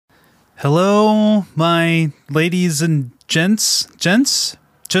Hello, my ladies and gents,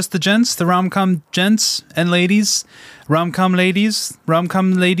 just the gents, the rom-com gents and ladies, rom-com ladies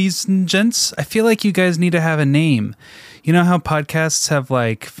and gents. I feel like you guys need to have a name. You know how podcasts have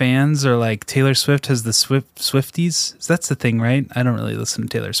like fans, or like Taylor Swift has the Swifties? That's the thing, right? I don't really listen to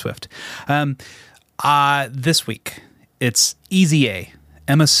Taylor Swift. This week, it's Easy A,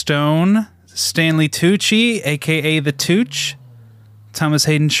 Emma Stone, Stanley Tucci, aka the Tooch, Thomas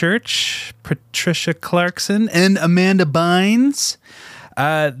Hayden Church, Patricia Clarkson, and Amanday Bynes.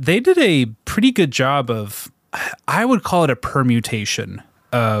 They did a pretty good job of, I would call it a permutation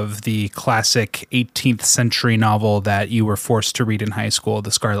of the classic 18th century novel that you were forced to read in high school, The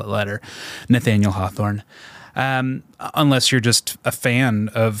Scarlet Letter, Nathaniel Hawthorne. Unless you're just a fan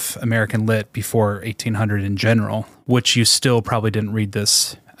of American lit before 1800 in general, which you still probably didn't read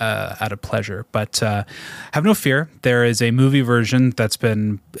this out of pleasure. But have no fear. There is a movie version that's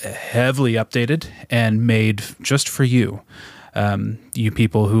been heavily updated and made just for you. You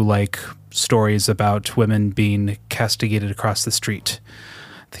people who like stories about women being castigated across the street.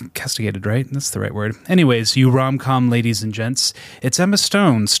 I think castigated, right? That's the right word. Anyways, you rom-com ladies and gents, it's Emma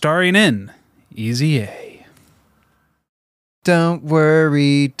Stone starring in Easy A. Don't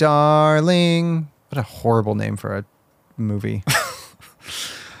worry, darling. What a horrible name for a movie.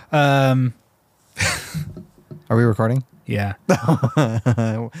 Are we recording? Yeah.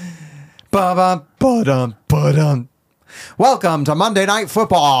 Welcome to Monday Night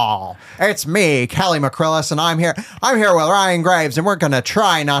Football. It's me, Kelly McCrillis, and I'm here with Ryan Graves, and we're going to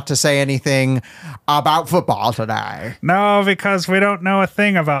try not to say anything about football today. No, because we don't know a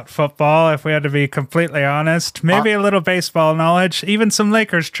thing about football, if we had to be completely honest. Maybe a little baseball knowledge, even some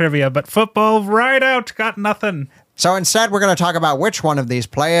Lakers trivia, but football, right out, got nothing. So instead, we're going to talk about which one of these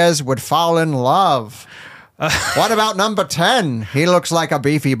players would fall in love. What about number 10? He looks like a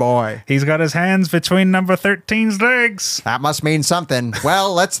beefy boy. He's got his hands between number 13's legs. That must mean something.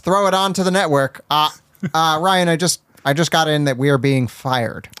 Well, let's throw it on to the network. Ryan, I just got in that we are being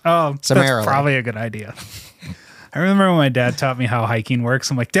fired. Oh, summarily. That's probably a good idea. I remember when my dad taught me how hiking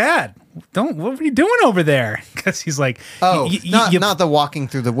works. I'm like, Dad, what are you doing over there? Because he's like, not the walking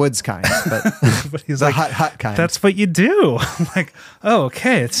through the woods kind, but, but he's the like, hut kind. That's what you do. I'm like, oh,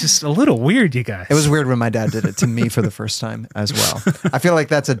 okay. It's just a little weird, you guys. It was weird when my dad did it to me for the first time as well. I feel like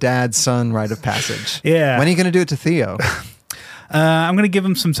that's a dad-son rite of passage. Yeah. When are you going to do it to Theo? I'm going to give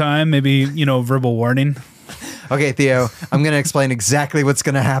him some time, maybe, verbal warning. Okay, Theo, I'm going to explain exactly what's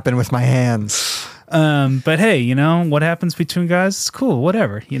going to happen with my hands. But hey, what happens between guys? It's cool,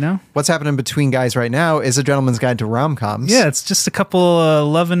 whatever, What's happening between guys right now is A Gentleman's Guide to Rom-Coms. Yeah, it's just a couple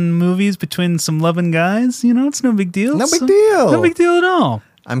loving movies between some loving guys. It's no big deal. No big deal. No big deal at all.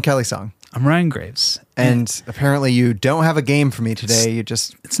 I'm Kelly Song. I'm Ryan Graves. And apparently you don't have a game for me today.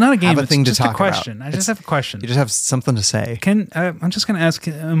 It's not a game. Have a thing it's to just talk a question. about. I just have a question. You just have something to say. I'm just going to ask,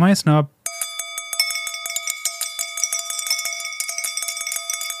 am I a snob?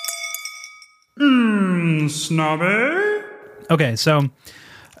 Snobby. Okay, so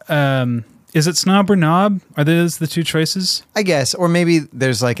is it snob or knob? Are those the two choices? I guess, or maybe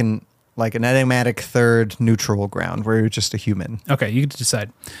there's like an enigmatic third neutral ground where you're just a human. Okay, you get to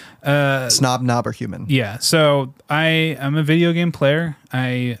decide. Snob, knob, or human. Yeah, so I am a video game player.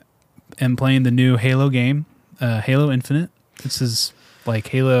 I am playing the new Halo game, Halo Infinite. This is like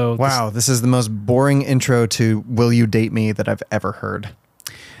Halo. Wow, this is the most boring intro to Will You Date Me that I've ever heard.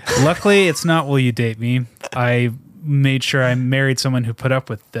 Luckily, it's not Will You Date Me. I made sure I married someone who put up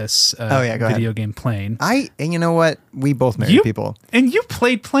with this video game playing. And you know what? We both married people. And you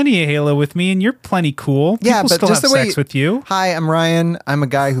played plenty of Halo with me, and you're plenty cool. Yeah, People but still just have the way... sex with you. Hi, I'm Ryan. I'm a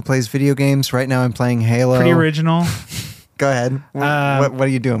guy who plays video games. Right now I'm playing Halo. Pretty original. Go ahead. What are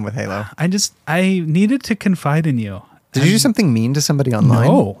you doing with Halo? I needed to confide in you. Did you do something mean to somebody online?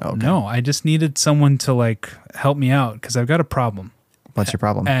 No, okay. No. I just needed someone to help me out because I've got a problem. What's your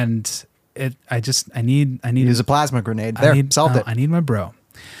problem? And I need use a plasma grenade. Solved it. I need my bro.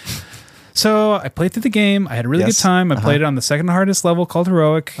 So I played through the game. I had a really good time. I played it on the second hardest level called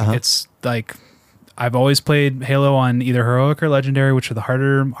Heroic. It's like I've always played Halo on either Heroic or Legendary, which are the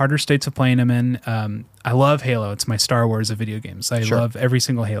harder states of playing them in. I love Halo. It's my Star Wars of video games. I love every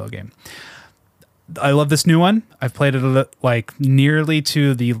single Halo game. I love this new one. I've played it nearly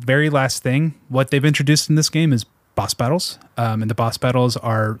to the very last thing. What they've introduced in this game is boss battles, and the boss battles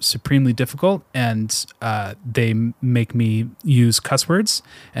are supremely difficult, and they make me use cuss words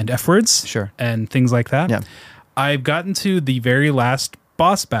and F words and things like that. Yeah. I've gotten to the very last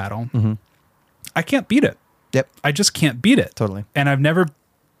boss battle. Mm-hmm. I can't beat it. Yep. I just can't beat it. Totally. And I've never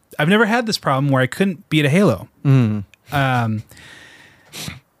had this problem where I couldn't beat a Halo.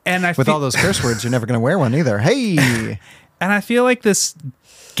 And With all those curse words, you're never going to wear one either. Hey. And I feel like this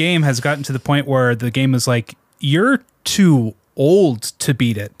game has gotten to the point where the game is like, you're too old to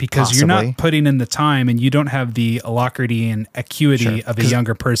beat it because you're not putting in the time and you don't have the alacrity and acuity of a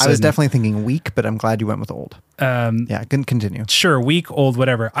younger person. I was definitely thinking weak, but I'm glad you went with old. Yeah, continue. Sure, weak, old,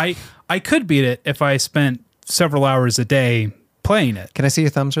 whatever. I could beat it if I spent several hours a day playing it. Can I see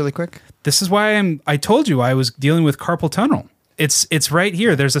your thumbs really quick? This is why I told you I was dealing with carpal tunnel. It's right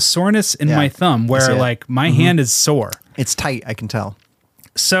here. There's a soreness in my thumb where like my hand is sore. It's tight, I can tell.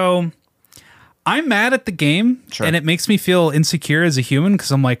 So I'm mad at the game, and it makes me feel insecure as a human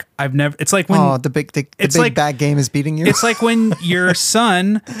because I'm like, I've never. It's like when the big bad game is beating you. It's like when your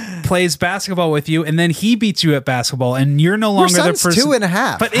son plays basketball with you, and then he beats you at basketball, and you're no longer the person.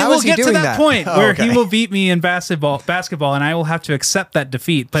 2.5. But it will get to that point where he will beat me in basketball, and I will have to accept that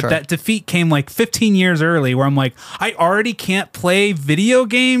defeat. But that defeat came like 15 years early, where I'm like, I already can't play video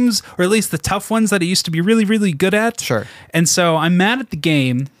games, or at least the tough ones that I used to be really, really good at. Sure. And so I'm mad at the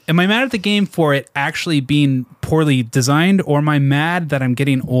game. Am I mad at the game for it actually being poorly designed, or am I mad that I'm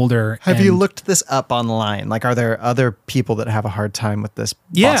getting older? Have you looked this up online? Like, are there other people that have a hard time with this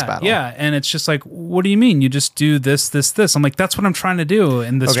boss battle? Yeah, and it's just like, what do you mean? You just do this, this, this. I'm like, that's what I'm trying to do.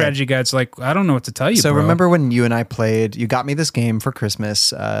 And the strategy guide's like, I don't know what to tell you, So bro. remember when you and I played, you got me this game for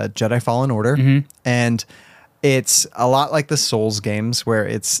Christmas, Jedi Fallen Order, and it's a lot like the Souls games where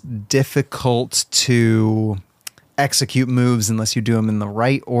it's difficult to execute moves unless you do them in the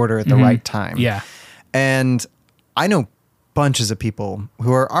right order at the right time. Yeah. And I know bunches of people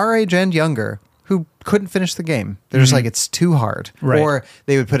who are our age and younger who couldn't finish the game. They're just like, it's too hard. Right. Or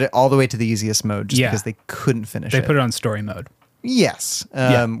they would put it all the way to the easiest mode just because they couldn't finish it. They put it on story mode. Yes.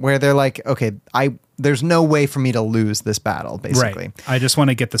 Where they're like, okay, there's no way for me to lose this battle, basically. Right. I just want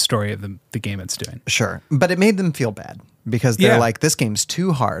to get the story of the game it's doing. Sure. But it made them feel bad because they're like, this game's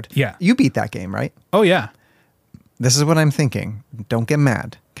too hard. Yeah. You beat that game, right? Oh, yeah. This is what I'm thinking. Don't get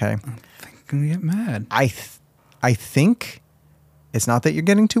mad, okay? I'm going to get mad. I think it's not that you're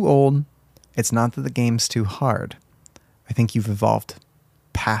getting too old. It's not that the game's too hard. I think you've evolved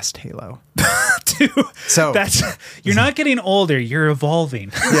past Halo. Dude, so you're not getting older. You're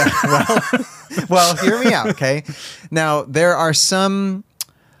evolving. Yeah. Well, hear me out, okay? Now, there are some,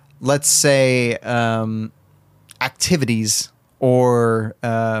 let's say, activities or,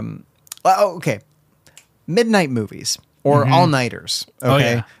 okay. Midnight movies or all-nighters, okay? Oh,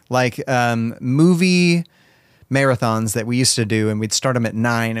 yeah. Like movie marathons that we used to do, and we'd start them at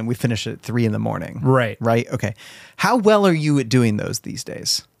 9 and we finish at 3 in the morning. Right. Right? Okay. How well are you at doing those these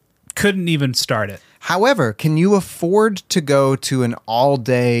days? Couldn't even start it. However, can you afford to go to an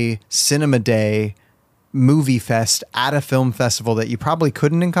all-day cinema day movie fest at a film festival that you probably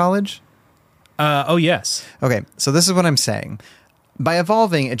couldn't in college? Oh, yes. Okay, so this is what I'm saying. By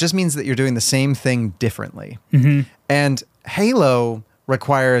evolving, it just means that you're doing the same thing differently. And Halo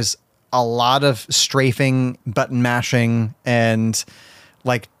requires a lot of strafing, button mashing, and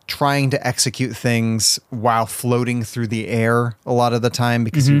like trying to execute things while floating through the air a lot of the time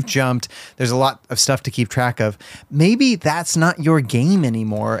because you've jumped. There's a lot of stuff to keep track of. Maybe that's not your game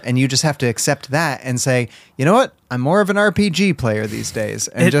anymore, and you just have to accept that and say, you know what? I'm more of an RPG player these days.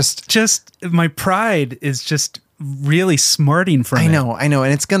 And just my pride is just really smarting from it. I know,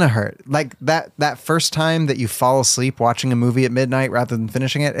 and it's gonna hurt. Like that first time that you fall asleep watching a movie at midnight rather than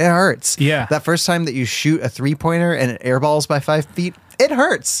finishing it, it hurts. Yeah. That first time that you shoot a 3-pointer and it airballs by 5 feet, it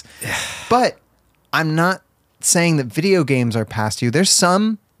hurts. But I'm not saying that video games are past you. There's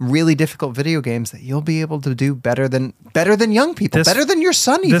some really difficult video games that you'll be able to do better than young people, better than your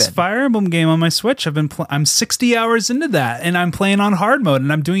son even. This Fire Emblem game on my Switch, I'm 60 hours into that, and I'm playing on hard mode,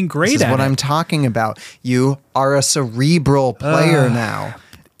 and I'm doing great This is what I'm talking about. You are a cerebral player now.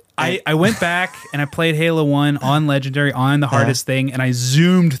 I went back and I played Halo 1 on Legendary on the hardest thing, and I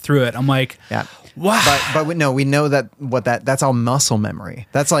zoomed through it. I'm like, wow. But we know that's all muscle memory.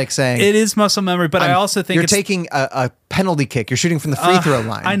 That's like saying it is muscle memory, but I also think you're taking a penalty kick. You're shooting from the free throw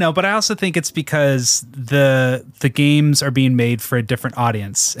line. I know, but I also think it's because the games are being made for a different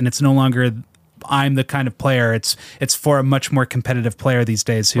audience, and it's no longer I'm the kind of player. It's for a much more competitive player these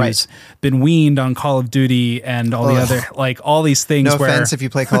days who's been weaned on Call of Duty and all the other, like all these things. No offense if you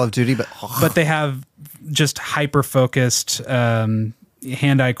play Call of Duty, but they have just hyper focused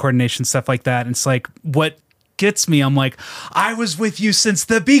hand-eye coordination, stuff like that. And it's like, what gets me, I'm like, I was with you since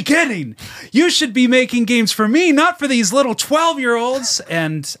the beginning. You should be making games for me, not for these little 12-year-olds.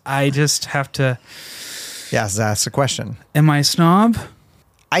 And I just have to... Yes, that's the question. Am I a snob?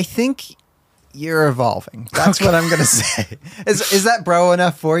 I think you're evolving. That's what I'm going to say. Is that bro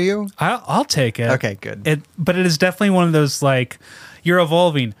enough for you? I'll take it. Okay, good. But it is definitely one of those, like, You're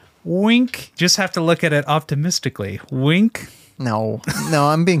evolving. Wink. Just have to look at it optimistically. Wink. No,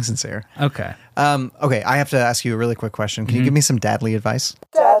 I'm being sincere. Okay. Okay, I have to ask you a really quick question. Can you give me some dadly advice?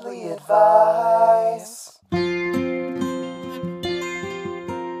 Dadly advice.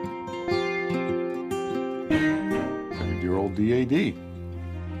 100-year-old DAD.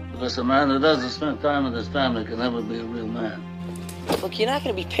 Because a man who doesn't spend time with his family can never be a real man. Look, you're not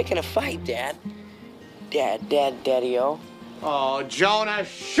going to be picking a fight, Dad. Daddy-o. Oh, Jonah,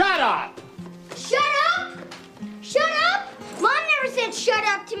 shut up! Shut up! Shut up! Mom never said shut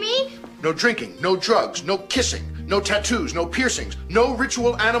up to me. No drinking, no drugs, no kissing, no tattoos, no piercings, no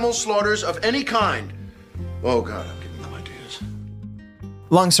ritual animal slaughters of any kind. Oh, God, I'm getting no ideas.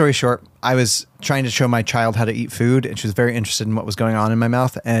 Long story short, I was trying to show my child how to eat food, and she was very interested in what was going on in my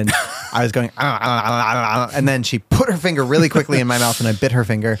mouth, and I was going, and then she put her finger really quickly in my mouth, and I bit her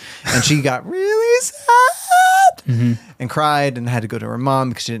finger, and she got really sad and cried and had to go to her mom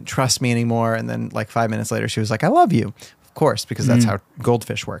because she didn't trust me anymore, and then like 5 minutes later, she was like, I love you. Of course, because that's how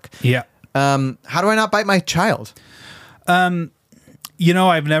goldfish work. Yeah. How do I not bite my child? You know,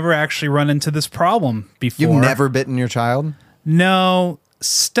 I've never actually run into this problem before. You've never bitten your child? No.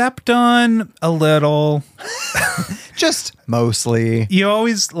 Stepped on a little. Just mostly. You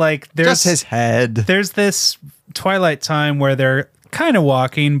always like there's just his head. There's this twilight time where they're kind of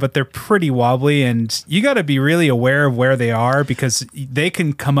walking, but they're pretty wobbly, and you got to be really aware of where they are because they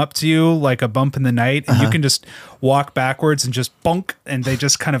can come up to you like a bump in the night, and you can just walk backwards and just bonk, and they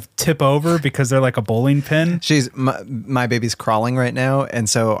just kind of tip over because they're like a bowling pin. My baby's crawling right now, and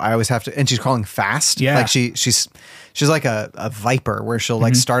so I always have to, and she's crawling fast. Yeah, like she's like a viper where she'll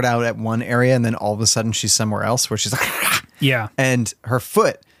like start out at one area and then all of a sudden she's somewhere else where she's like yeah, and her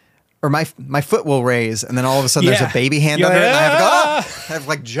foot. Or my foot will raise, and then all of a sudden there's a baby hand under it, and I have to go, I have to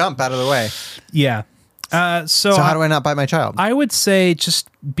like jump out of the way. Yeah. So how do I not bite my child? I would say just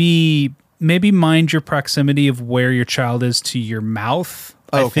maybe mind your proximity of where your child is to your mouth.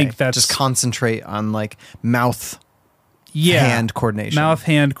 Okay. I think that's just concentrate on like mouth, yeah, hand coordination.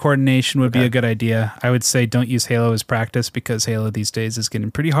 Mouth-hand coordination would be a good idea. I would say don't use Halo as practice because Halo these days is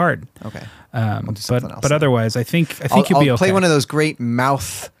getting pretty hard. Okay. But otherwise, I think you'll be okay. I'll play one of those great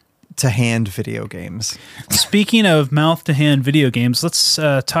mouth to hand video games. Speaking of mouth to hand video games, let's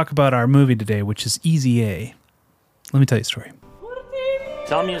talk about our movie today, which is Easy A. Let me tell you a story.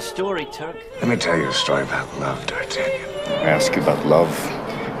 Tell me a story, Turk. Let me tell you a story about love, D'Artagnan. I ask you about love,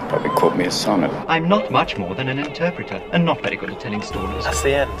 probably quote me a sonnet. I'm not much more than an interpreter, and not very good at telling stories. That's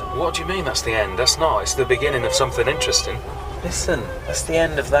the end. What do you mean that's the end? That's not. It's the beginning of something interesting. Listen, that's the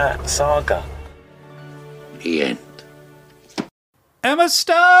end of that saga. The end. Emma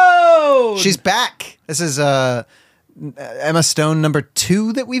Stone! She's back. This is Emma Stone number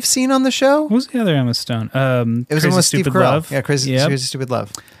 2 that we've seen on the show. What was the other Emma Stone? It was Crazy with Steve Stupid Carell. Love. Yeah, Crazy Stupid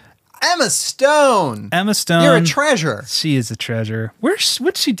Love. Emma Stone. Emma Stone. You're a treasure. She is a treasure.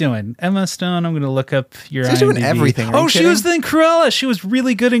 What's she doing? Emma Stone, I'm going to look up your She's IMDb. doing everything. Oh, she was in Cruella. She was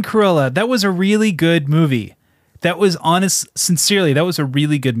really good in Cruella. That was a really good movie. That was sincerely, that was a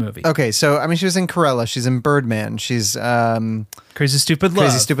really good movie. Okay, so, I mean, she was in Cruella. She's in Birdman. She's... Crazy Stupid Love.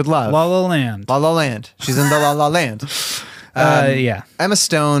 Crazy Stupid Love. La La Land. La La Land. She's in the La La Land. Yeah. Emma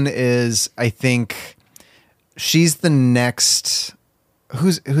Stone is, I think, she's the next...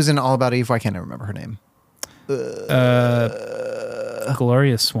 Who's in All About Eve? Why can't I remember her name?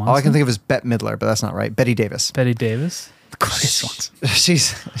 Gloria Swanson. All I can think of is Bette Midler, but that's not right. Betty Davis. Betty Davis. Gloria Swanson.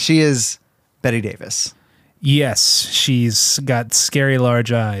 She is Betty Davis. Yes, she's got scary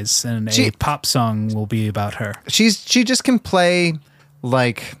large eyes, and a pop song will be about her. She just can play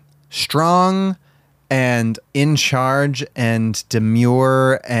like strong and in charge and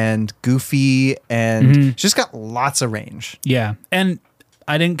demure and goofy, and she's just got lots of range. Yeah, and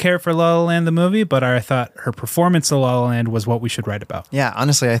I didn't care for La La Land the movie, but I thought her performance in La La Land was what we should write about. Yeah,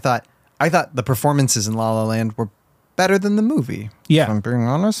 honestly, I thought the performances in La La Land were better than the movie. Yeah. If I'm being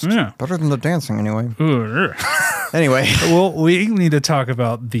honest. Yeah. Better than the dancing, anyway. Ooh. Anyway. Well, we need to talk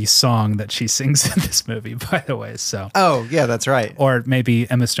about the song that she sings in this movie, by the way. So. Oh, yeah, that's right. Or maybe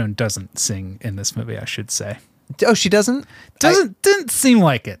Emma Stone doesn't sing in this movie, I should say. Oh, she doesn't? Didn't seem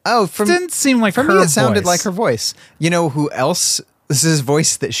like it. Oh, didn't seem like her voice. For me, it sounded voice. like her voice. You know who else? This is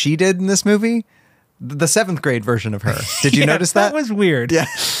voice that she did in this movie? The 7th grade version of her. Did you notice that? That was weird. Yeah.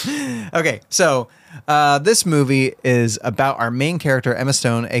 Okay, so this movie is about our main character, Emma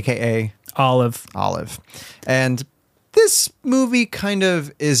Stone, a.k.a. Olive. And this movie kind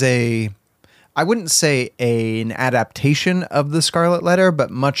of is I wouldn't say an adaptation of the Scarlet Letter, but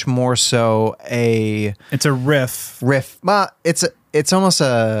much more so It's a riff. Well, it's almost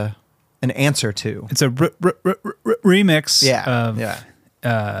a an answer to. It's a remix of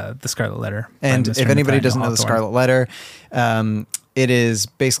The Scarlet Letter. And if anybody doesn't know The Scarlet Letter, it is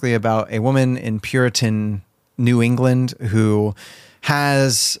basically about a woman in Puritan New England who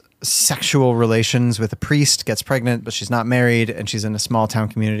has sexual relations with a priest, gets pregnant, but she's not married, and she's in a small town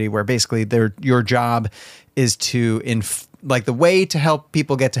community where basically your job is to the way to help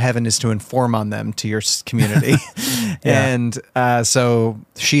people get to heaven is to inform on them to your community. And so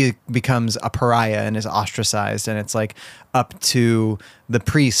she becomes a pariah and is ostracized, and it's like up to the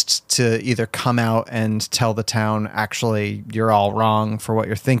priest to either come out and tell the town, actually, you're all wrong for what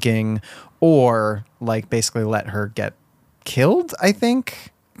you're thinking, or like basically let her get killed, I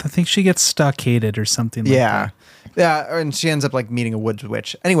think she gets stockaded or something like that. Yeah, and she ends up like meeting a woods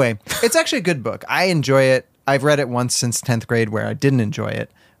witch. Anyway, it's actually a good book. I enjoy it. I've read it once since 10th grade where I didn't enjoy it,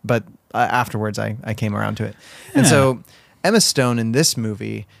 but afterwards I came around to it. And so Emma Stone in this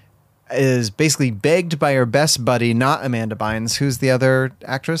movie is basically begged by her best buddy, not Amanda Bynes. Who's the other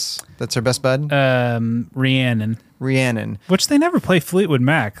actress that's her best bud? Rhiannon. Which they never play Fleetwood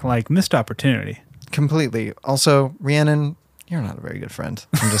Mac, like missed opportunity. Completely. Also, Rhiannon, you're not a very good friend.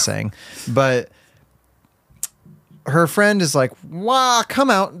 I'm just saying. But her friend is like, "Wow, come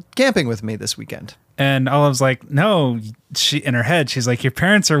out camping with me this weekend." And Olive's like, no, in her head, she's like, your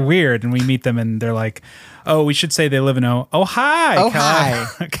parents are weird. And we meet them and they're like, oh, we should say they live in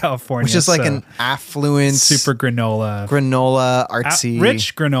California. Which is like an affluent, super granola, artsy.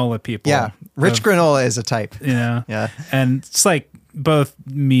 Rich granola people. Yeah. Rich granola is a type. Yeah. And it's like both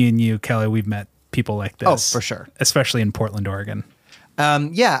me and you, Kelly, we've met people like this. Oh, for sure. Especially in Portland, Oregon.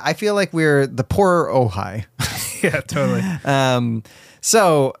 I feel like we're the poorer Ojai. Yeah, totally.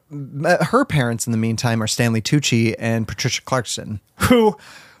 So her parents in the meantime are Stanley Tucci and Patricia Clarkson. Who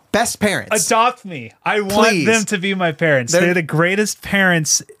best parents. Adopt me. I want them to be my parents. They're the greatest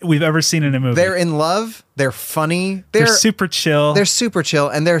parents we've ever seen in a movie. They're in love. They're funny. They're super chill.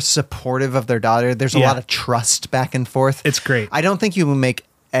 And they're supportive of their daughter. There's a lot of trust back and forth. It's great. I don't think you will make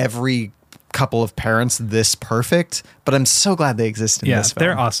every couple of parents this perfect, but I'm so glad they exist in this film.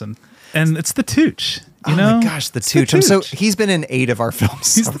 They're awesome. And it's the Tooch. You know? My gosh, the Tooch. He's been in 8 of our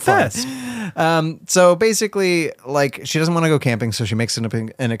films. He's the best. So basically, like, she doesn't want to go camping, so she makes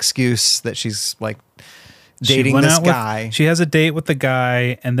an excuse that she's like dating this guy. She has a date with the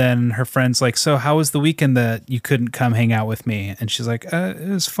guy, and then her friend's like, so how was the weekend that you couldn't come hang out with me? And she's like, it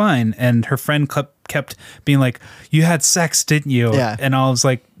was fine. And her friend kept being like, you had sex, didn't you? Yeah. And I was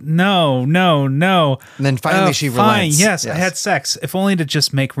like, no. And then finally she relents. Yes, I had sex. If only to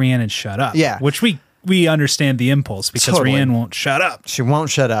just make Rhiannon shut up. Yeah. Which we understand the impulse because Rhiannon won't shut up. She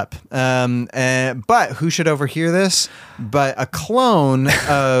won't shut up. But who should overhear this? But a clone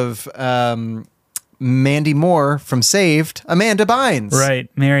of Mandy Moore from Saved, Amanda Bynes. Right,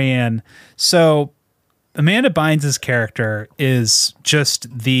 Marianne. So Amanda Bynes' character is just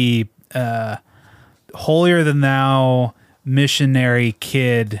the holier-than-thou missionary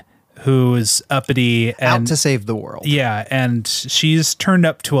kid who is uppity and out to save the world. Yeah, and she's turned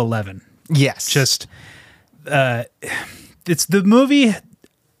up to 11. Yes. Just, it's the movie,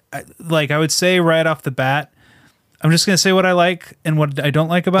 like I would say right off the bat, I'm just going to say what I like and what I don't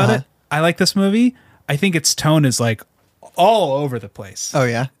like about it. I like this movie. I think its tone is like all over the place. Oh,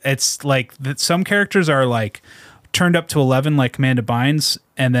 yeah? It's like some characters are like turned up to 11 like Amanda Bynes,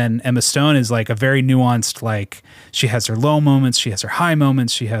 and then Emma Stone is like a very nuanced, like she has her low moments, she has her high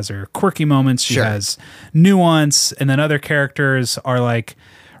moments, she has her quirky moments, she has nuance, and then other characters are like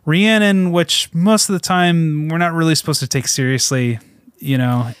Rhiannon, which most of the time we're not really supposed to take seriously, you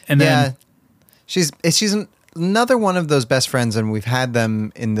know. And then she's another one of those best friends, and we've had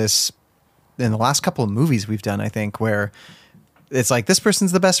them in the last couple of movies we've done, I think, where it's like this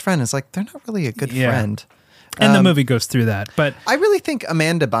person's the best friend. It's like they're not really a good friend. And the movie goes through that, but I really think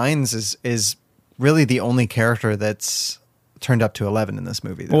Amanda Bynes is really the only character that's turned up to 11 in this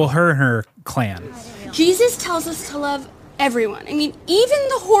movie, though. Well, her and her clan. Jesus tells us to love everyone. I mean, even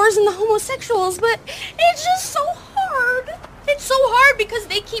the whores and the homosexuals, but it's just so hard. It's so hard because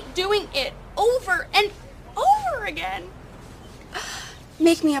they keep doing it over and over again.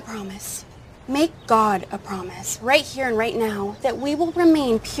 Make me a promise. Make God a promise, right here and right now, that we will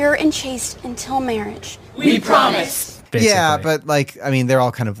remain pure and chaste until marriage. We promise. Basically. Yeah, but like, I mean, they're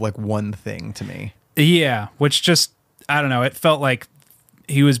all kind of like one thing to me. Yeah, which just, I don't know, it felt like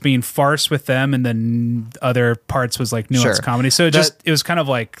he was being farce with them, and then other parts was like nuanced comedy. So it was kind of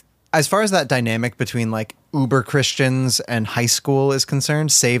like, as far as that dynamic between like uber Christians and high school is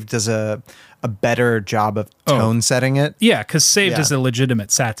concerned, Saved does a better job of tone setting it. Yeah, because Saved is a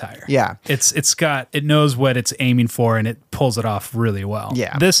legitimate satire. Yeah. It knows what it's aiming for, and it pulls it off really well.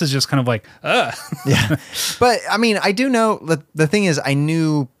 Yeah. This is just kind of like, ugh. Yeah. But I mean, I do know the thing is, I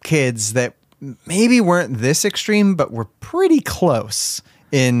knew kids that maybe weren't this extreme, but were pretty close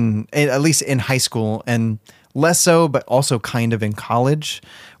at least in high school, and less so, but also kind of in college,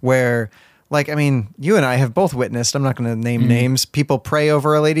 where, like, I mean, you and I have both witnessed, I'm not going to name names, people pray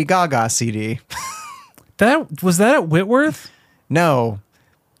over a Lady Gaga CD. Was that at Whitworth? No.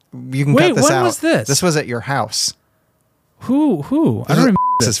 You can cut this out. When was this? This was at your house. Who? I don't remember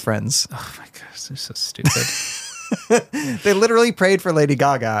His friends. Oh my gosh, they're so stupid. They literally prayed for Lady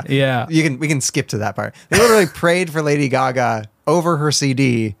Gaga. Yeah. We can skip to that part. They literally prayed for Lady Gaga over her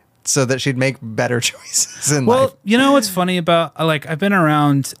CD so that she'd make better choices in life. Well, you know what's funny about, like, I've been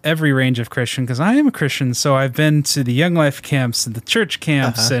around every range of Christian because I am a Christian. So I've been to the Young Life camps and the church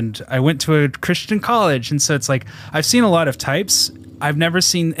camps, and I went to a Christian college. And so it's like, I've seen a lot of types. I've never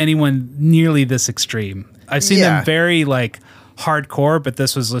seen anyone nearly this extreme. I've seen them very, like, hardcore, but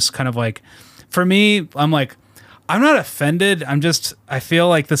this was just kind of like, for me, I'm like, I'm not offended. I feel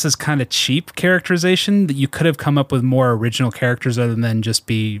like this is kind of cheap characterization, that you could have come up with more original characters other than just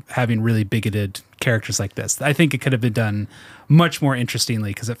be having really bigoted characters like this. I think it could have been done much more interestingly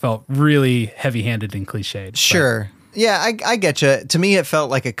because it felt really heavy-handed and cliched. Sure. Yeah, I get you. To me, it felt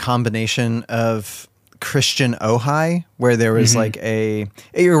like a combination of Christian Ojai, where there was like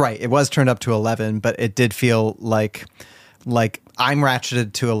you're right, it was turned up to 11, but it did feel like I'm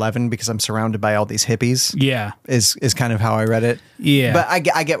ratcheted to 11 because I'm surrounded by all these hippies. Yeah. Is kind of how I read it. Yeah. But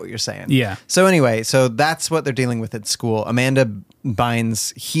I get what you're saying. Yeah. So anyway, that's what they're dealing with at school. Amanda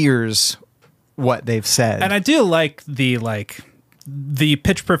Bynes hears what they've said. And I do like the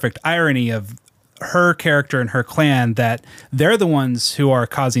pitch perfect irony of her character and her clan, that they're the ones who are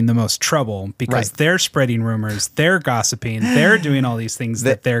causing the most trouble because they're spreading rumors, they're gossiping, they're doing all these things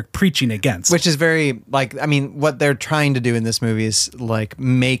that they're preaching against. Which is very, like, I mean, what they're trying to do in this movie is, like,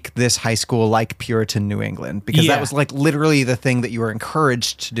 make this high school like Puritan New England, because that was, like, literally the thing that you were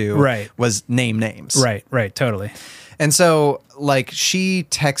encouraged to do, was name names. Right, totally. And so, like, she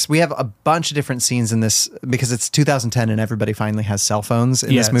texts, we have a bunch of different scenes in this because it's 2010 and everybody finally has cell phones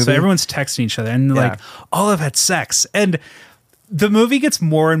in this movie. So everyone's texting each other and like, all have had sex. And the movie gets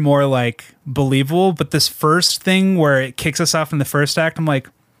more and more like believable. But this first thing where it kicks us off in the first act, I'm like,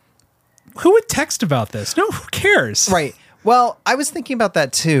 who would text about this? No, who cares? Right. Well, I was thinking about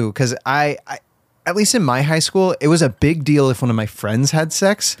that too, because I at least in my high school, it was a big deal if one of my friends had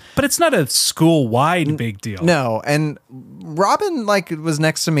sex. But it's not a school-wide big deal. No, and Robin, like, was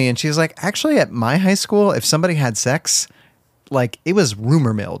next to me, and she was like, actually, at my high school, if somebody had sex, like, it was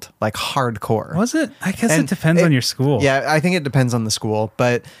rumor milled, like, hardcore. Was it? I guess it depends on your school. Yeah, I think it depends on the school,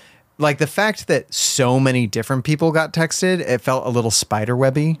 but... like the fact that so many different people got texted, it felt a little spider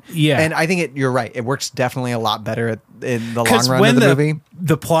webby. Yeah. And I think you're right. It works definitely a lot better in the long run of the movie.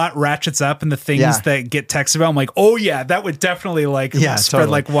 The plot ratchets up and the things that get texted about, I'm like, oh yeah, that would definitely like spread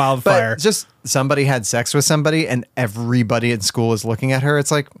like wildfire. But just somebody had sex with somebody and everybody in school is looking at her. It's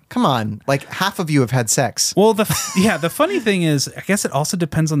like, come on, like half of you have had sex. Well, the funny thing is, I guess it also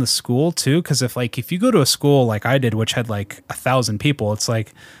depends on the school too. Cause if you go to a school like I did, which had like 1,000 people, it's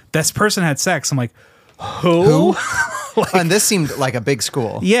like, this person had sex. I'm like, who? Like, and this seemed like a big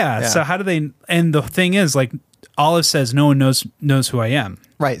school. Yeah. So how do they? And the thing is, like, Olive says no one knows who I am.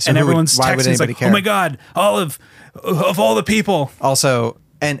 Right. So and everyone's why would texting like, care? oh my god, Olive, of all the people. Also,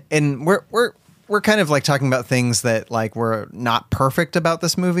 and we're kind of like talking about things that like were not perfect about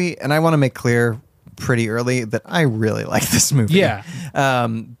this movie, and I want to make clear pretty early that I really like this movie. Yeah.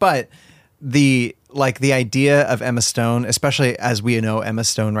 But the idea of Emma Stone, especially as we know Emma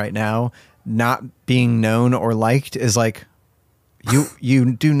Stone right now, not being known or liked is like,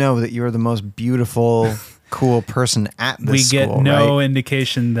 you do know that you're the most beautiful, cool person at this school. We get no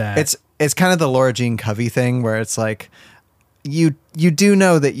indication that it's kind of the Laura Jean Covey thing where it's like, you do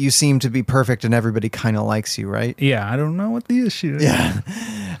know that you seem to be perfect and everybody kind of likes you, right? Yeah. I don't know what the issue is. Yeah.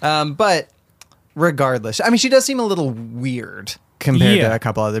 But regardless, I mean, she does seem a little weird compared to a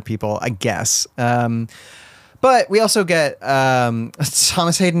couple other people, I guess. But we also get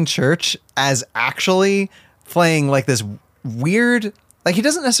Thomas Hayden Church as actually playing like this weird, like he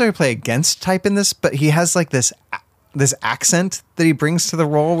doesn't necessarily play against type in this, but he has like this accent that he brings to the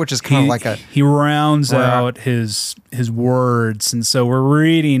role, which is kind of like he rounds out his words, and so we're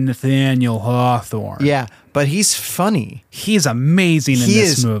reading Nathaniel Hawthorne. Yeah, but he's funny. He's amazing in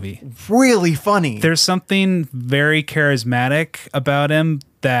this movie. Really funny. There's something very charismatic about him,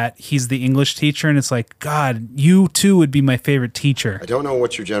 that he's the English teacher, and it's like, God, you too would be my favorite teacher. I don't know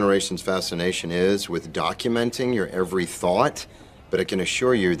what your generation's fascination is with documenting your every thought, but I can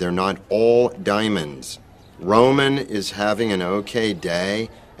assure you they're not all diamonds. Roman is having an okay day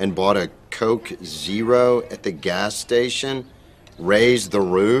and bought a Coke Zero at the gas station, raised the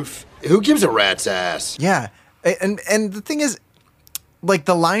roof. Who gives a rat's ass? Yeah. And the thing is, like,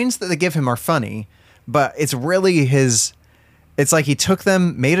 the lines that they give him are funny, but it's really his... It's like he took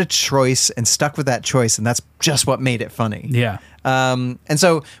them, made a choice, and stuck with that choice, and that's just what made it funny. Yeah. And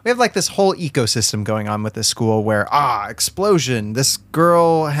so we have like this whole ecosystem going on with this school where, explosion, this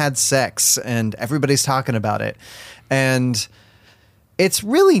girl had sex, and everybody's talking about it. And it's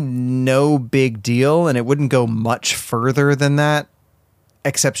really no big deal, and it wouldn't go much further than that,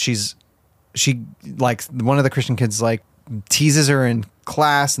 except she like, one of the Christian kids like teases her in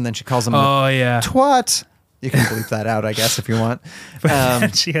class, and then she calls him twat. You can bleep that out, I guess, if you want.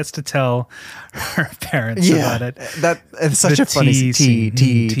 But she has to tell her parents about it. It's such a funny T.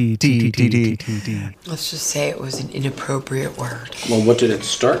 Let's just say it was an inappropriate word. Well, what did it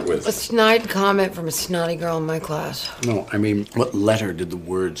start with? A snide comment from a snotty girl in my class. No, I mean, what letter did the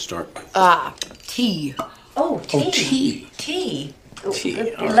word start with? T. Oh, T. T.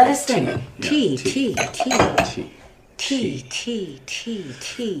 T. Let us think. T. T. T.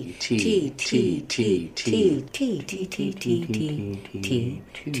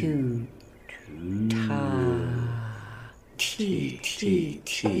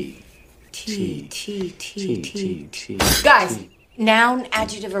 Guys, noun,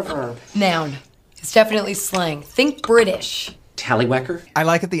 adjective, or verb? Noun. It's definitely slang. Think British. Tallywhacker? I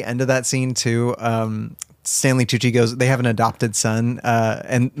like at the end of that scene too. Stanley Tucci goes, they have an adopted son,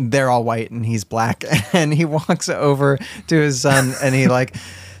 and they're all white and he's black. And he walks over to his son and he like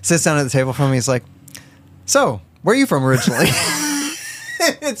sits down at the table from him. He's like, so where are you from originally?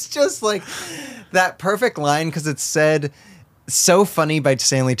 It's just like that perfect line because it's said so funny by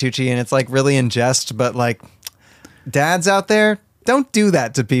Stanley Tucci and it's like really in jest, but like, dads out there, don't do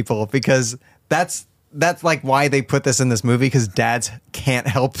that to people because that's like why they put this in this movie because dads can't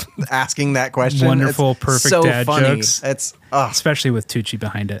help asking that question. Wonderful, perfect so dad funny. jokes. It's especially with Tucci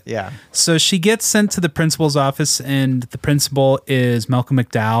behind it. Yeah. So she gets sent to the principal's office, and the principal is Malcolm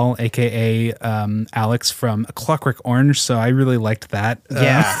McDowell, aka Alex from A Clockwork Orange. So I really liked that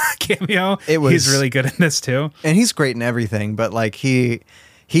cameo. He's really good in this too, and he's great in everything. But like he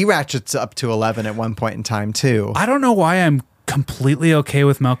ratchets up to 11 at one point in time too. I don't know why I'm completely okay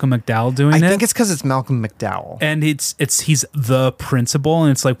with Malcolm McDowell doing it. I think it's because it's Malcolm McDowell. And he's the principal,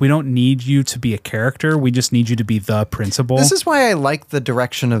 and it's like, we don't need you to be a character. We just need you to be the principal. This is why I like the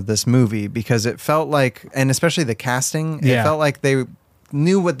direction of this movie, because it felt like, and especially the casting, it felt like they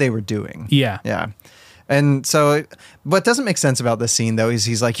knew what they were doing. Yeah. Yeah. And so what doesn't make sense about this scene, though, is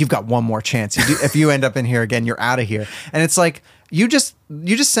he's like, you've got one more chance. If you end up in here again, you're out of here. And it's like, you just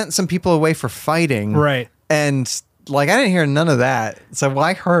sent some people away for fighting. Right. And like, I didn't hear none of that. So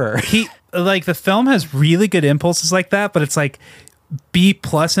why her? The film has really good impulses like that, but it's like B+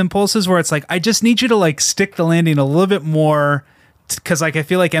 impulses where it's like, I just need you to like stick the landing a little bit more. Cause like, I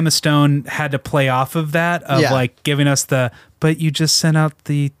feel like Emma Stone had to play off of that of like giving us but you just sent out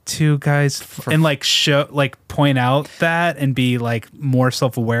the two guys and like point out that and be like more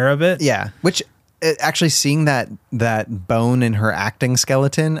self-aware of it. Yeah. Which actually seeing that bone in her acting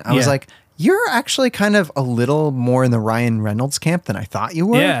skeleton, I was like, you're actually kind of a little more in the Ryan Reynolds camp than I thought you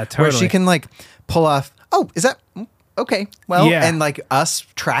were. Yeah, totally. Where she can like pull off, is that okay? Well, and like us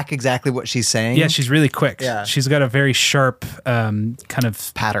track exactly what she's saying. Yeah, she's really quick. Yeah. She's got a very sharp kind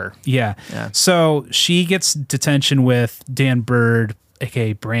of patter. Yeah. So she gets detention with Dan Bird,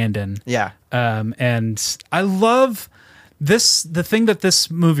 aka Brandon. Yeah. And I love the thing that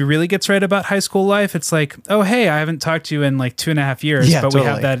this movie really gets right about high school life. It's like, oh, hey, I haven't talked to you in like 2.5 years, but we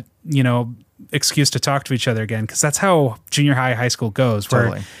have that, excuse to talk to each other again. Cause that's how junior high school goes,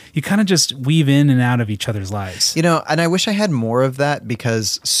 where you kind of just weave in and out of each other's lives. And I wish I had more of that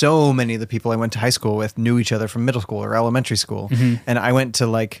because so many of the people I went to high school with knew each other from middle school or elementary school. Mm-hmm. And I went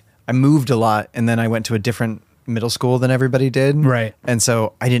to I moved a lot and then I went to a different middle school than everybody did. Right. And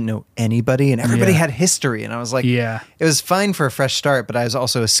so I didn't know anybody and everybody had history. And I was like, it was fine for a fresh start, but I was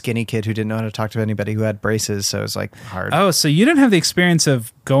also a skinny kid who didn't know how to talk to anybody who had braces. So it was like hard. Oh, so you didn't have the experience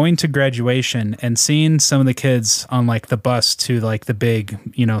of going to graduation and seeing some of the kids on like the bus to like the big,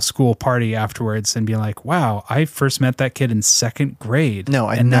 school party afterwards and being like, wow, I first met that kid in 2nd grade. No,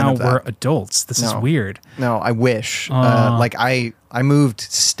 and now we're adults. This is weird. No, I wish. I moved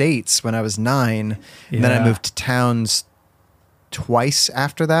states when I was 9, and then I moved towns twice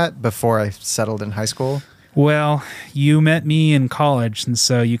after that before I settled in high school. Well, you met me in college, and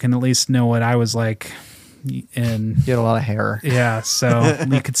so you can at least know what I was like. And you had a lot of hair. Yeah, so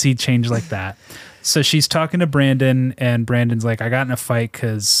you could see change like that. So she's talking to Brandon, and Brandon's like, I got in a fight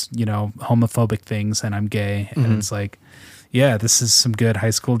because, homophobic things, and I'm gay. And it's like, yeah, this is some good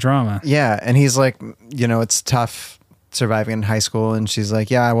high school drama. Yeah, and he's like, it's tough surviving in high school. And she's like,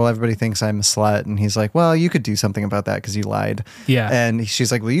 yeah, well, everybody thinks I'm a slut. And he's like, well, you could do something about that because you lied. Yeah. And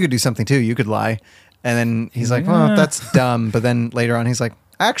she's like, well, you could do something too. You could lie. And then he's like, well, that's dumb. But then later on, he's like,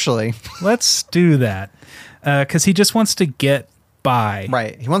 actually, let's do that. Because he just wants to get by.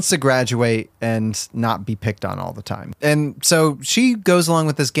 Right. He wants to graduate and not be picked on all the time. And so she goes along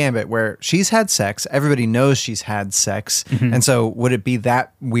with this gambit where she's had sex. Everybody knows she's had sex. And so would it be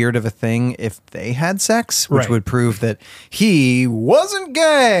that weird of a thing if they had sex? Which would prove that he wasn't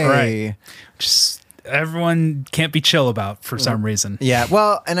gay. Right. Just everyone can't be chill about for some reason. Yeah.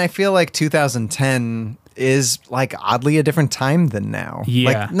 Well, and I feel like 2010 is like oddly a different time than now.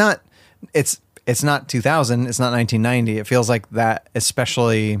 Yeah. Like it's not 2000, it's not 1990. It feels like that,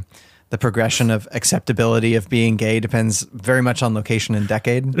 especially the progression of acceptability of being gay depends very much on location and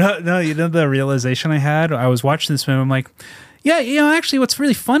decade. No, the realization I had, I was watching this movie, I'm like, yeah, actually what's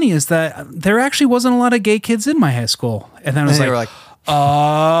really funny is that there actually wasn't a lot of gay kids in my high school. And then I was like,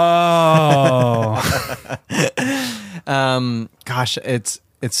 oh. Gosh,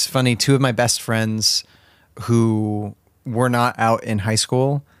 it's funny. Two of my best friends who were not out in high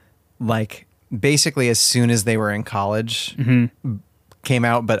school, like basically as soon as they were in college, came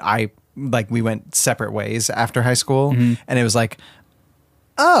out, but we went separate ways after high school. And it was like,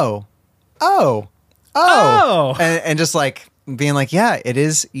 oh, and just like being like, yeah, it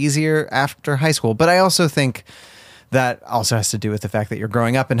is easier after high school. But I also think that also has to do with the fact that you're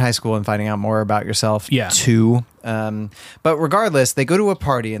growing up in high school and finding out more about yourself too. But regardless, they go to a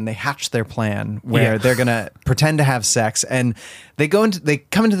party and they hatch their plan where they're going to pretend to have sex, and they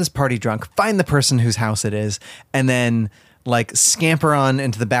come into this party drunk, find the person whose house it is, and then like scamper on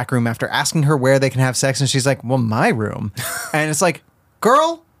into the back room after asking her where they can have sex. And she's like, well, my room. And it's like,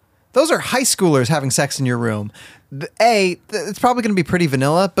 girl, those are high schoolers having sex in your room. It's probably going to be pretty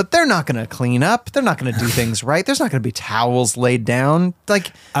vanilla, but they're not going to clean up. They're not going to do things right. There's not going to be towels laid down.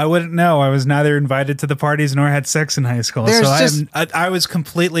 Like, I wouldn't know. I was neither invited to the parties nor had sex in high school. So I was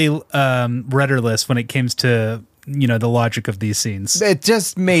completely rudderless when it came to the logic of these scenes. It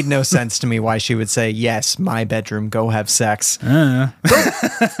just made no sense to me why she would say, yes, my bedroom, go have sex.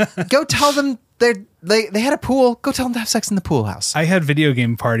 Go tell them they had a pool. Go tell them to have sex in the pool house. I had video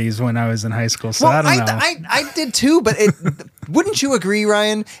game parties when I was in high school, so I don't know. I did too, but wouldn't you agree,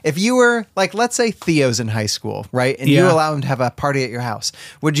 Ryan? If you were like, let's say Theo's in high school, right? And you allow him to have a party at your house.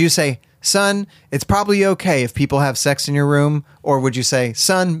 Would you say, son, it's probably okay if people have sex in your room? Or would you say,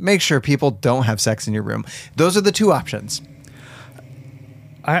 son, make sure people don't have sex in your room? Those are the two options.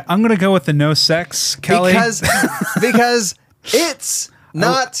 I'm going to go with the no sex, Kelly. Because it's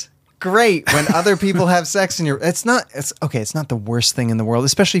not great when other people have sex in your... It's not the worst thing in the world,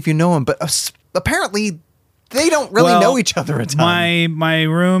 especially if you know them, but apparently they don't really know each other a ton. My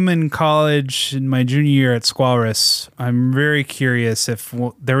room in college in my junior year at Squalrus, I'm very curious if...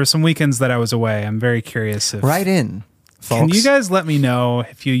 there were some weekends that I was away. I'm very curious if... Right in, folks. Can you guys let me know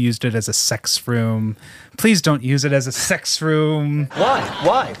if you used it as a sex room? Please don't use it as a sex room.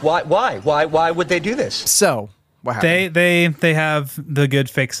 Why would they do this? So... what happened? They have the good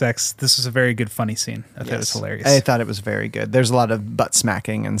fake sex. This was a very good funny scene. I thought it was hilarious. I thought it was very good. There's a lot of butt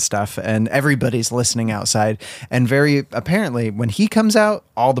smacking and stuff, and everybody's listening outside. And very apparently, when he comes out,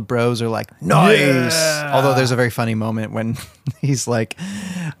 all the bros are like, nice. Yeah. Although there's a very funny moment when he's like,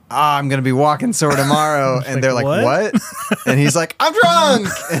 I'm going to be walking sore tomorrow. And they're like, what? And he's like, I'm drunk.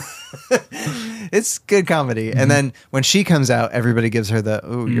 It's good comedy. And then when she comes out, everybody gives her the,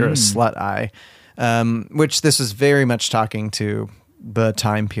 ooh, you're a slut eye. Which this is very much talking to the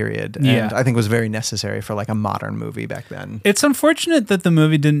time period, and I think was very necessary for like a modern movie back then. It's unfortunate that the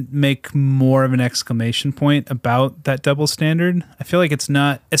movie didn't make more of an exclamation point about that double standard. I feel like it's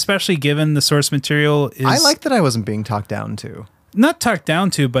not, especially given the source material is... I like that I wasn't being talked down to. Not talked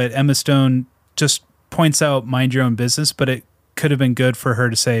down to, but Emma Stone just points out mind your own business, but it could have been good for her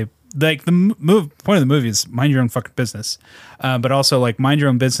to say, like, the point of the movie is mind your own fucking business, but also like mind your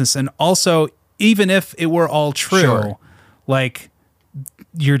own business, and also even if it were all true, like,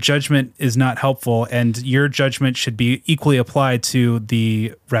 your judgment is not helpful, and your judgment should be equally applied to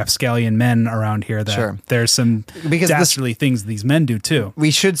the rapscallion men around here. That there's some dastardly things these men do too.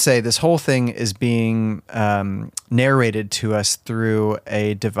 We should say this whole thing is being narrated to us through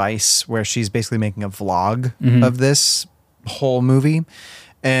a device where she's basically making a vlog of this whole movie.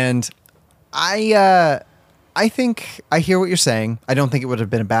 And I I think I hear what you're saying. I don't think it would have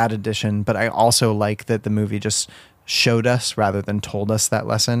been a bad addition, but I also like that the movie just showed us rather than told us that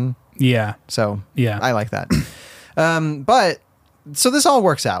lesson. Yeah. So yeah, I like that. But so this all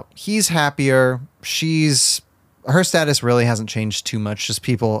works out. He's happier. Her status really hasn't changed too much. Just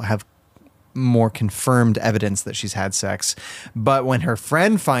people have more confirmed evidence that she's had sex. But when her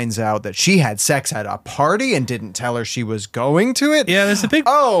friend finds out that she had sex at a party and didn't tell her she was going to it. Yeah, there's a big...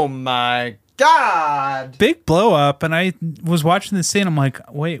 Oh my God. Big blow up. And I was watching the scene. I'm like,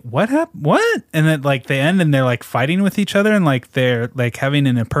 wait, what happened? What? And then like they end and they're like fighting with each other and like they're like having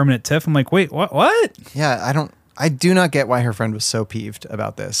a permanent tiff. I'm like, wait, what? Yeah, I do not get why her friend was so peeved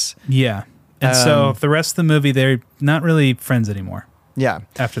about this. Yeah. And so the rest of the movie, they're not really friends anymore. Yeah.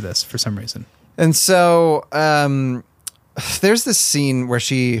 After this, for some reason. And so there's this scene where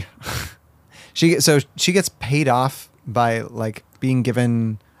she gets paid off by like being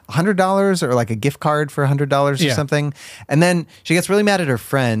given $100 or like a gift card for $100 or something. And then she gets really mad at her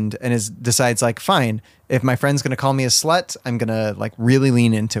friend and decides like, fine, if my friend's going to call me a slut, I'm going to like really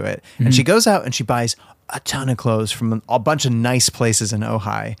lean into it. Mm-hmm. And she goes out and she buys a ton of clothes from a bunch of nice places in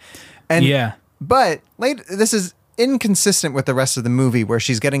Ojai. And but this is inconsistent with the rest of the movie where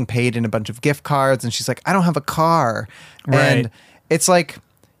she's getting paid in a bunch of gift cards and she's like, I don't have a car. Right. And it's like,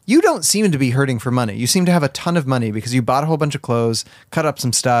 you don't seem to be hurting for money. You seem to have a ton of money because you bought a whole bunch of clothes, cut up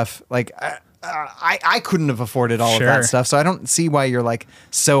some stuff. Like I couldn't have afforded all of that stuff. So I don't see why you're like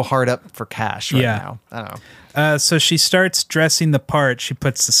so hard up for cash right now. I don't know. So she starts dressing the part. She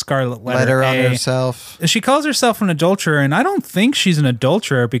puts the scarlet letter on A. herself. She calls herself an adulterer, and I don't think she's an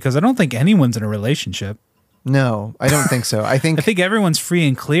adulterer because I don't think anyone's in a relationship. No, I don't think so. I think everyone's free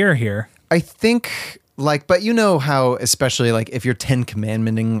and clear here. I think like, but you know how, especially like if you're 10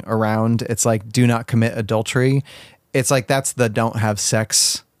 commandmenting around, it's like, do not commit adultery. It's like, that's the don't have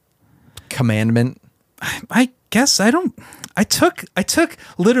sex commandment. I guess I took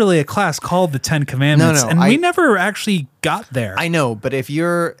literally a class called the 10 Commandments, and we never actually got there. I know, but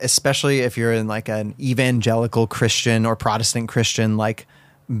especially if you're in like an evangelical Christian or Protestant Christian like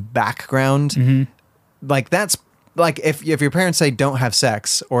background, like that's like if your parents say don't have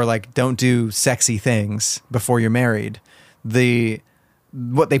sex or like don't do sexy things before you're married,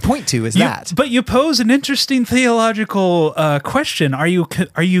 what they point to is that. But you pose an interesting theological question. Are you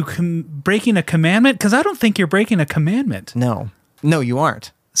breaking a commandment? Because I don't think you're breaking a commandment. No, you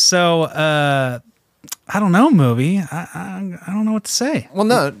aren't. So I don't know, movie. I don't know what to say. Well,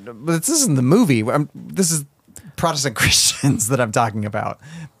 no, but this isn't the movie. This is Protestant Christians that I'm talking about.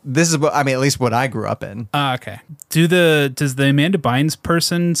 This is what, I mean, at least what I grew up in. Okay. Does the Amanda Bynes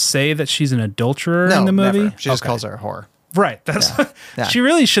person say that she's an adulterer in the movie? Never. She just calls her a whore. Right. She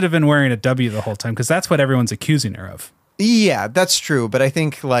really should have been wearing a W the whole time because that's what everyone's accusing her of. Yeah, that's true. But I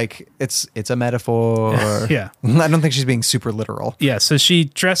think like it's a metaphor. Yeah. I don't think she's being super literal. Yeah. So she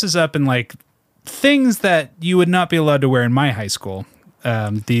dresses up in like things that you would not be allowed to wear in my high school.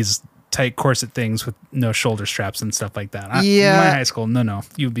 These tight corset things with no shoulder straps and stuff like that. In my high school, no,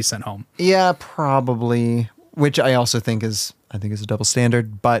 you would be sent home. Yeah, probably. Which I also think is a double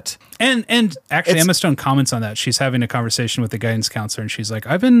standard, but and actually Emma Stone comments on that. She's having a conversation with the guidance counselor, and she's like,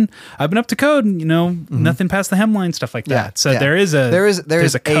 "I've been up to code, nothing past the hemline, stuff like that." So there is a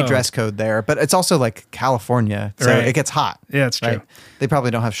dress code there, but it's also like California, so it gets hot. Yeah, it's true. Right? They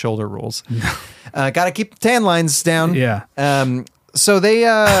probably don't have shoulder rules. Got to keep the tan lines down. Yeah. So they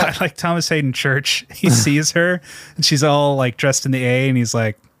I like Thomas Hayden Church. He sees her, and she's all like dressed in the A, and he's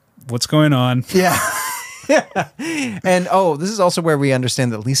like, "What's going on?" Yeah. And this is also where we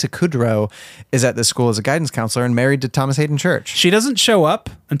understand that Lisa Kudrow is at this school as a guidance counselor and married to Thomas Hayden Church. She doesn't show up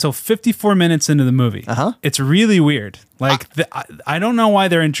until 54 minutes into the movie. It's really weird. Like I don't know why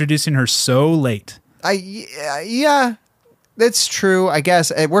they're introducing her so late. Yeah, that's true. I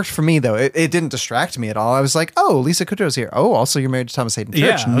guess it worked for me though. It didn't distract me at all. I was like, oh, Lisa Kudrow's here. Oh, also you're married to Thomas Hayden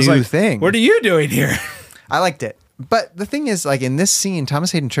Church. Yeah, New thing. What are you doing here? I liked it. But the thing is, like in this scene,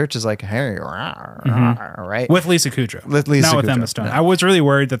 Thomas Hayden Church is like, hey, right? With Lisa Kudrow. Not with Emma Stone. No. I was really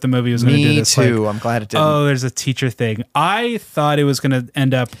worried that the movie was going to do this. Me too. Like, I'm glad it didn't. Oh, there's a teacher thing. I thought it was going to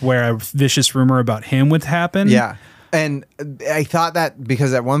end up where a vicious rumor about him would happen. Yeah. And I thought that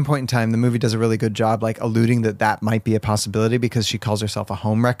because at one point in time, the movie does a really good job, like alluding that might be a possibility because she calls herself a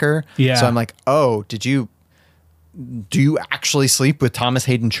homewrecker. Yeah. So I'm like, oh, do you actually sleep with Thomas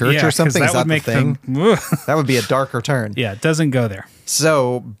Hayden Church or something? Is that the thing? That would be a darker turn. Yeah, it doesn't go there.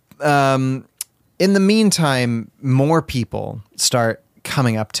 So in the meantime, more people start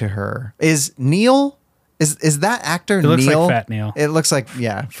coming up to her. Is Neil... Is that actor Neil? It looks like Fat Neil. It looks like,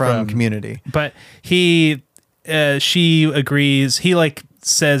 from Community. But she agrees. He like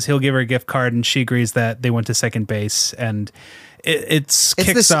says he'll give her a gift card, and she agrees that they went to second base, and it's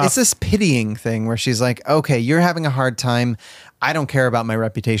this pitying thing where she's like, okay, you're having a hard time. I don't care about my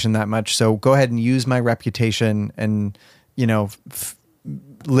reputation that much, so go ahead and use my reputation and,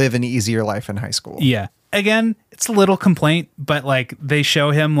 live an easier life in high school. Yeah. Again, it's a little complaint, but like they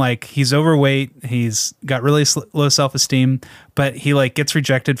show him like he's overweight, he's got really low self-esteem, but he like gets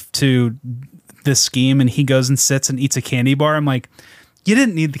rejected to this scheme, and he goes and sits and eats a candy bar. I'm like, you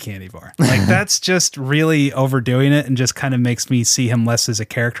didn't need the candy bar. Like that's just really overdoing it, and just kind of makes me see him less as a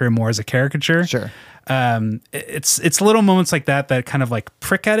character and more as a caricature. Sure. It's little moments like that kind of like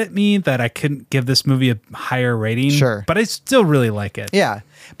prick at me that I couldn't give this movie a higher rating. Sure. But I still really like it. Yeah.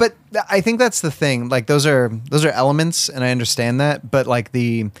 But I think that's the thing. Like those are elements, and I understand that, but like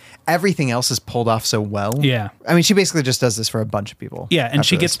everything else is pulled off so well. Yeah. I mean, she basically just does this for a bunch of people. Yeah, and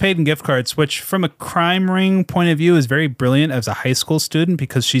she gets paid in gift cards, which from a crime ring point of view is very brilliant as a high school student,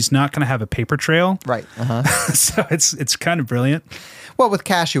 because she's not going to have a paper trail. Right. Uh-huh. So it's kind of brilliant. Well, with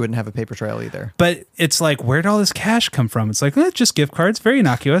cash, you wouldn't have a paper trail either. But it's like, where'd all this cash come from? It's like, just gift cards, very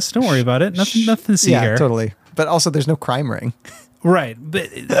innocuous. Don't worry about it. Nothing to see here. Yeah, totally. But also, there's no crime ring. Right, but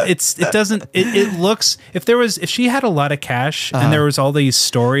it looks, if she had a lot of cash and there was all these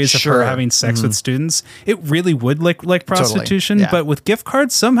stories of her having sex with students, it really would look like prostitution. Totally. Yeah. But with gift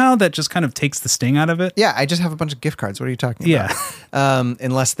cards, somehow that just kind of takes the sting out of it. Yeah, I just have a bunch of gift cards. What are you talking about?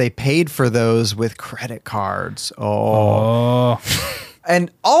 Unless they paid for those with credit cards. Oh.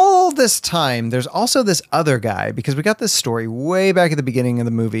 And all this time, there's also this other guy, because we got this story way back at the beginning of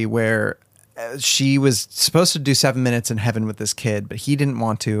the movie where she was supposed to do 7 minutes in heaven with this kid, but he didn't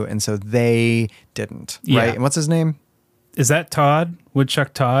want to, and so they didn't. Yeah. Right? And what's his name? Is that Todd?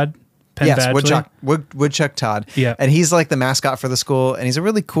 Woodchuck Todd? Penn Yes, Badgley? Woodchuck Todd. Yeah. And he's like the mascot for the school, and he's a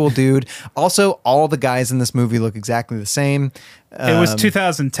really cool dude. Also, all the guys in this movie look exactly the same. It was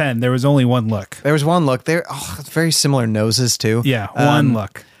 2010. There was only one look. There was one look. They're very similar noses, too. Yeah, one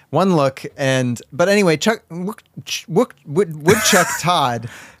look. One look, but anyway, Woodchuck Todd.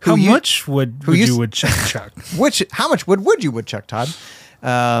 How much would you Woodchuck Chuck? How much would you Woodchuck Todd?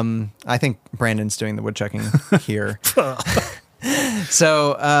 I think Brandon's doing the woodchucking here.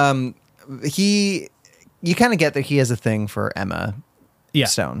 So you kind of get that he has a thing for Emma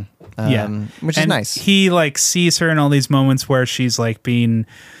Stone, which is nice. He like sees her in all these moments where she's like being,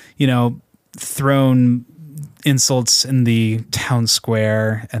 thrown insults in the town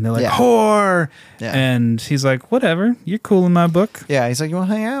square, and they're like, whore. Yeah. And he's like, whatever, you're cool in my book. Yeah. He's like, you want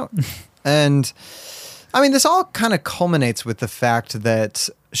to hang out? And I mean, this all kind of culminates with the fact that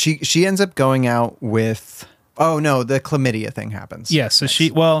she ends up going out with, the chlamydia thing happens. Yeah. So she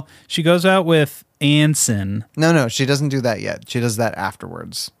goes out with Anson. No, she doesn't do that yet. She does that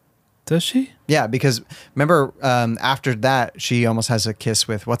afterwards. Does she? Yeah. Because remember, after that, she almost has a kiss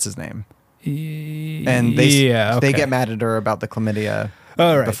with, what's his name? And they get mad at her about the chlamydia.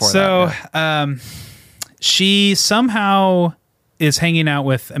 All right. Before so she somehow is hanging out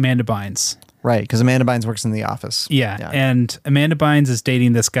with Amanda Bynes. Right, because Amanda Bynes works in the office. Yeah, and Amanda Bynes is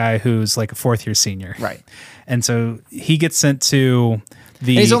dating this guy who's like a fourth-year senior. Right. And so he gets sent to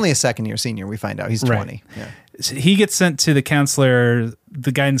the... And he's only a second-year senior, we find out. He's 20. Right. Yeah. So he gets sent to the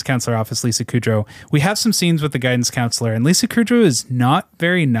guidance counselor office, Lisa Kudrow. We have some scenes with the guidance counselor, and Lisa Kudrow is not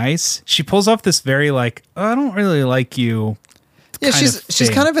very nice. She pulls off this very like, I don't really like you. Yeah, she's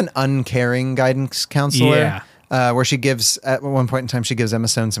kind of an uncaring guidance counselor. Yeah. Where she gives, at one point in time, she gives Emma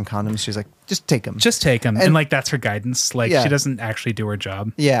Stone some condoms. She's like, just take them. Just take them. And like, that's her guidance. Like, she doesn't actually do her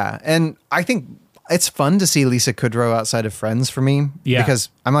job. Yeah. And I think it's fun to see Lisa Kudrow outside of Friends for me. Yeah. Because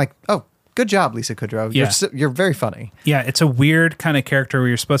I'm like, oh, good job, Lisa Kudrow. Yeah. You're very funny. Yeah. It's a weird kind of character where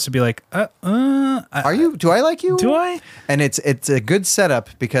you're supposed to be like, are you? Do I like you? Do I? And it's a good setup,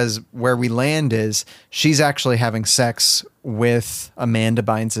 because where we land is she's actually having sex with Amanda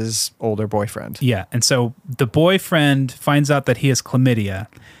Bynes' older boyfriend. Yeah. And so the boyfriend finds out that he has chlamydia.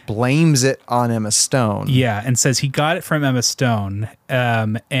 Blames it on Emma Stone. Yeah. And says he got it from Emma Stone.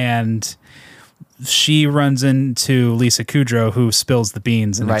 And she runs into Lisa Kudrow, who spills the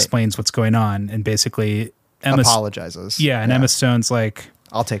beans and explains what's going on. And basically Emma apologizes. Yeah. And Emma Stone's like,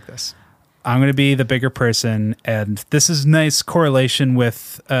 I'll take this. I'm going to be the bigger person. And this is nice correlation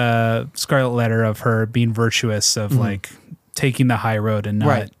with Scarlet Letter of her being virtuous, of like taking the high road and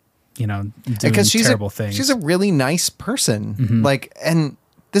not, doing terrible things. She's a really nice person. Mm-hmm. Like, and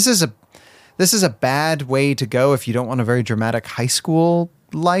this is a bad way to go if you don't want a very dramatic high school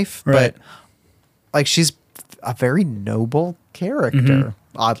life. Right. But like, she's a very noble character. Mm-hmm.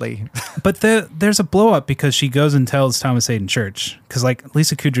 oddly. But there's a blow up because she goes and tells Thomas Hayden Church because like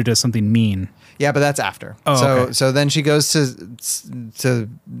Lisa Kudrow does something mean. Yeah, but that's after. So then she goes to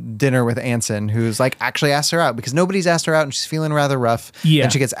dinner with Anson, who's like actually asked her out because nobody's asked her out and she's feeling rather rough. Yeah.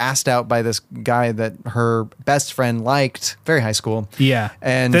 And she gets asked out by this guy that her best friend liked, very high school. Yeah.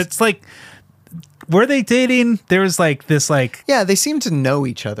 And that's like, were they dating? There was like this like... Yeah, they seem to know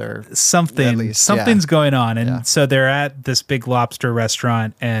each other. Something's going on. And so they're at this big lobster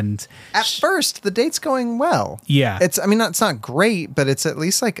restaurant and... At first, the date's going well. Yeah. It's not great, but it's at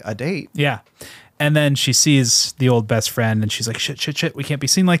least like a date. Yeah. And then she sees the old best friend and she's like, shit, we can't be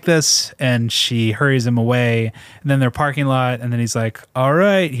seen like this. And she hurries him away. And then they're parking lot. And then he's like, all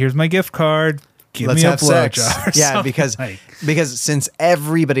right, here's my gift card. Let's me have a sex. blowjob. Yeah, because since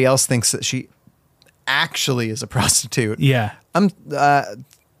everybody else thinks that she actually is a prostitute. Yeah. I'm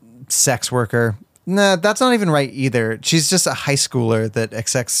sex worker. Nah, that's not even right either. She's just a high schooler that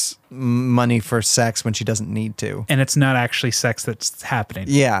accepts money for sex when she doesn't need to. And it's not actually sex that's happening.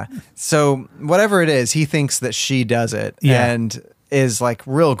 Yeah. So whatever it is, he thinks that she does it and is like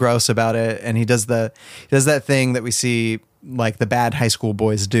real gross about it. And he does that thing that we see like the bad high school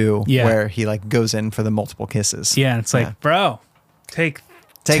boys do where he like goes in for the multiple kisses. Yeah. It's like, bro, take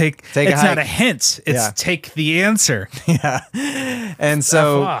it's not a hint. It's take the answer. Yeah. And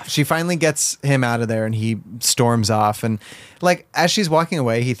so she finally gets him out of there and he storms off. And like, as she's walking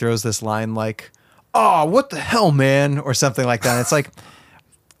away, he throws this line like, "Oh, what the hell, man?" or something like that. And it's like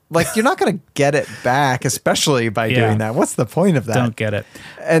you're not going to get it back, especially by doing that. What's the point of that? Don't get it.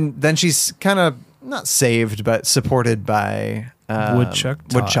 And then she's kind of not saved, but supported by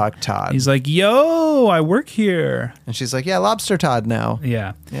Woodchuck Todd. He's like, yo, I work here. And she's like, yeah, Lobster Todd now.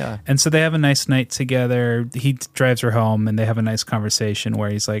 Yeah. Yeah. And so they have a nice night together. He drives her home and they have a nice conversation where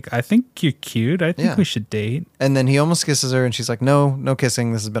he's like, I think you're cute. I think we should date. And then he almost kisses her and she's like, no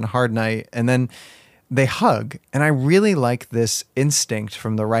kissing. This has been a hard night. And then they hug. And I really like this instinct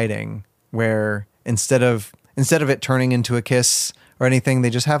from the writing where instead of it turning into a kiss or anything, they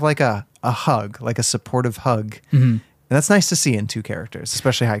just have like a hug, like a supportive hug. Mm-hmm. And that's nice to see in two characters,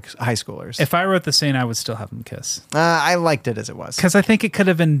 especially high schoolers. If I wrote the scene, I would still have them kiss. I liked it as it was. Because I think it could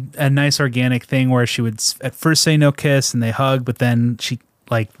have been a nice organic thing where she would at first say no kiss and they hug, but then she,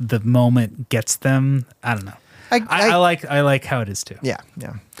 like, the moment gets them. I don't know. I like how it is too. Yeah.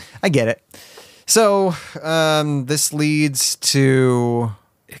 I get it. So this leads to...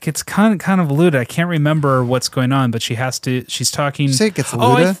 It gets kind of luda. I can't remember what's going on, but she's talking. Did you say it gets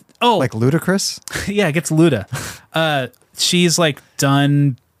luda? Like ludicrous? Yeah, it gets luda. She's like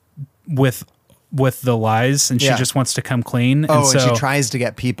done with the lies and she just wants to come clean. And she tries to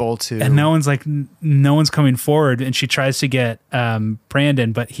get people to... And no one's coming forward. And she tries to get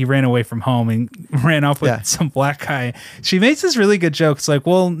Brandon, but he ran away from home and ran off with some black guy. She makes this really good joke. It's like,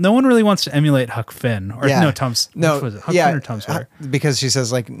 well, no one really wants to emulate Huck Finn. Or Huck Finn or Tom Sawyer. Because she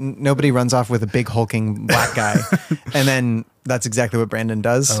says like, nobody runs off with a big hulking black guy. And then that's exactly what Brandon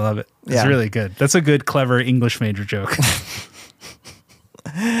does. I love it. It's really good. That's a good, clever English major joke.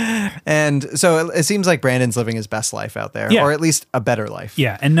 And so it seems like Brandon's living his best life out there, or at least a better life.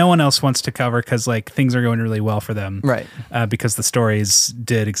 Yeah, and no one else wants to cover because like things are going really well for them, right? Because the stories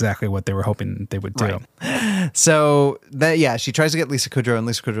did exactly what they were hoping they would do. Right. So she tries to get Lisa Kudrow, and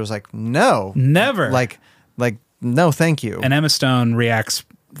Lisa Kudrow's like, "No, never." Like, no, thank you. And Emma Stone reacts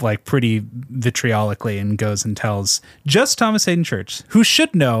like pretty vitriolically and goes and tells just Thomas Hayden Church, who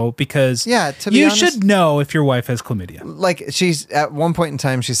should know because to be honest, should know if your wife has chlamydia. Like she's at one point in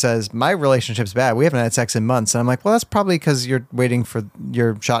time, she says, my relationship's bad. We haven't had sex in months. And I'm like, well, that's probably because you're waiting for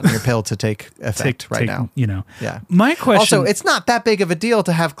your shot and your pill to take effect right now. You know, yeah. My question. Also, it's not that big of a deal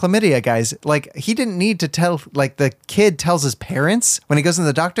to have chlamydia, guys. Like he didn't need to tell, like the kid tells his parents when he goes to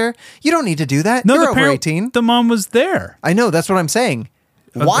the doctor, you don't need to do that. No, you're over 18. The mom was there. I know. That's what I'm saying.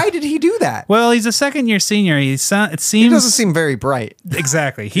 Why did he do that? Well, he's a second-year senior. He doesn't seem very bright.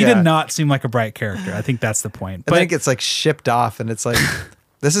 Exactly. He did not seem like a bright character. I think that's the point. I think it's like shipped off, and it's like,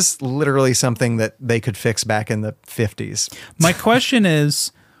 this is literally something that they could fix back in the 50s. My question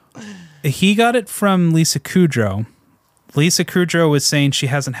is, he got it from Lisa Kudrow. Lisa Kudrow was saying she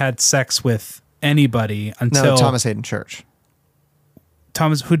hasn't had sex with anybody until... No, Thomas Hayden Church.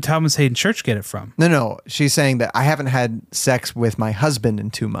 Who'd Thomas Hayden Church get it from? No. She's saying that I haven't had sex with my husband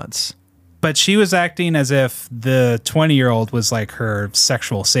in 2 months. But she was acting as if the 20-year-old was like her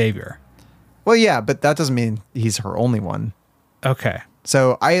sexual savior. Well, yeah, but that doesn't mean he's her only one. Okay.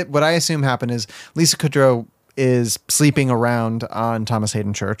 So what I assume happened is Lisa Kudrow is sleeping around on Thomas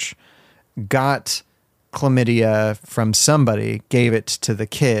Hayden Church, got chlamydia from somebody, gave it to the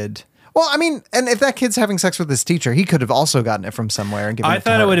kid. Well, I mean, and if that kid's having sex with his teacher, he could have also gotten it from somewhere and given it to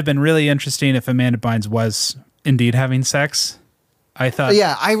thought her. it would have been really interesting if Amanda Bynes was indeed having sex. I thought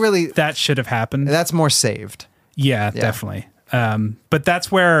that should have happened. That's more saved. Yeah, definitely. But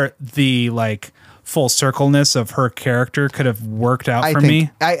that's where the like full circleness of her character could have worked out for me.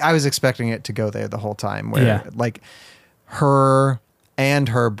 I was expecting it to go there the whole time, where like her and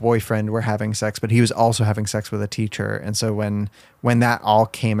her boyfriend were having sex, but he was also having sex with a teacher, and so when that all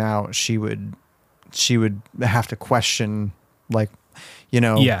came out, she would have to question, like,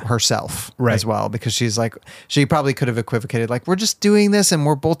 herself as well, because she's like, she probably could have equivocated, like, we're just doing this and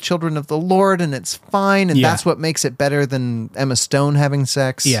we're both children of the Lord and it's fine, and that's what makes it better than Emma Stone having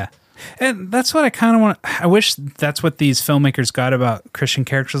sex. Yeah. And that's what I kind of want. I wish that's what these filmmakers got about Christian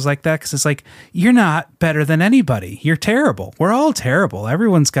characters like that, because it's like, you're not better than anybody. You're terrible. We're all terrible.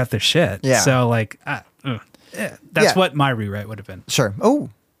 Everyone's got their shit. Yeah. So like, that's what my rewrite would have been. Sure.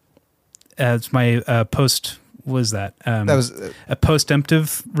 Oh, it's my post. Was that? That was a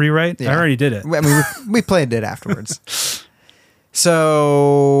post-emptive rewrite. I already did it. I mean, we played it afterwards.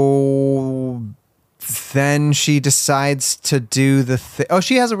 So then she decides to do the thing. Oh,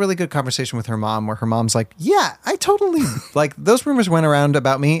 she has a really good conversation with her mom, where her mom's like, yeah, I totally, like, those rumors went around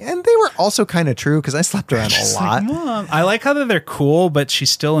about me, and they were also kind of true, because I slept around a lot. Like, Mom, I like how they're cool, but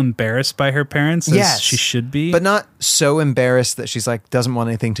she's still embarrassed by her parents, as she should be. But not so embarrassed that she's like, doesn't want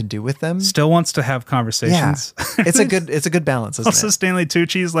anything to do with them. Still wants to have conversations. Yeah. It's a good balance, isn't also, it? Stanley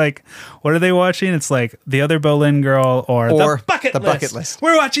Tucci's like, what are they watching? It's like The Other Boleyn Girl or the Bucket List.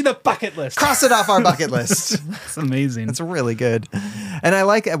 We're watching The Bucket List. Cross it off our bucket list. It's amazing. It's really good. And I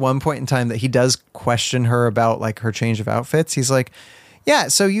like at one point in time that he does question her about like her change of outfits. He's like, yeah,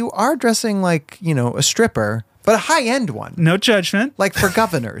 so you are dressing like, a stripper, but a high-end one. No judgment. Like for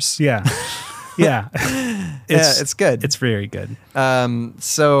governors. Yeah. Yeah. It's good. It's very good.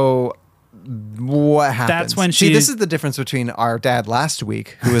 So what happens? That's when this is the difference between our dad last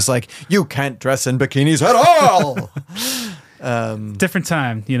week, who was like, you can't dress in bikinis at all. Different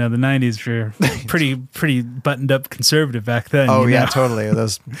time, the 90s were pretty buttoned up conservative back then. Oh yeah, totally.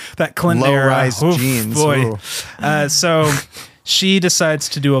 Those that Clinton low-rise era. jeans. Boy. So she decides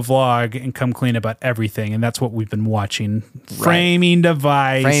to do a vlog and come clean about everything, and that's what we've been watching. Framing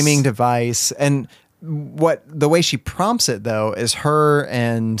device. And the way she prompts it though is her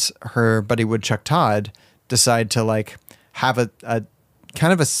and her buddy Woodchuck Todd decide to like have a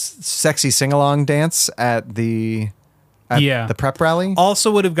kind of a sexy sing-along dance at the prep rally.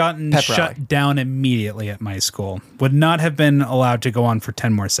 Also would have gotten Pep shut rally. down immediately at my school. Would not have been allowed to go on for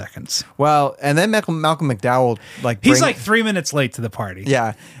 10 more seconds. Well, and then Malcolm McDowell he's like 3 minutes late to the party.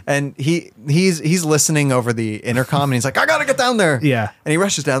 Yeah, and he's listening over the intercom, and he's like, I gotta get down there. Yeah, and he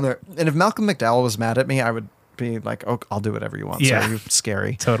rushes down there. And if Malcolm McDowell was mad at me, I would be like, oh, I'll do whatever you want. Yeah, so you're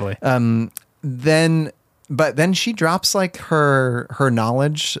scary. Totally. But then she drops like her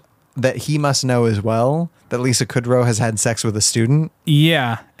knowledge that he must know as well, that Lisa Kudrow has had sex with a student.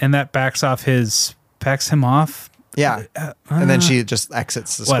 Yeah, and that backs him off. Yeah, and then she just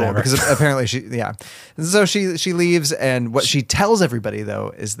exits the school because apparently So she leaves, and what she tells everybody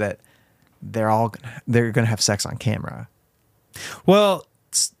though is that they're gonna have sex on camera. Well,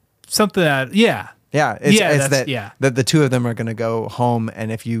 something that that the two of them are going to go home,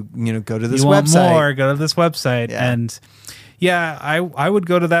 and if you go to this you website, want more, go to this website, and I would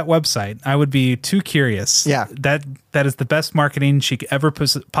go to that website. I would be too curious. Yeah, that is the best marketing she ever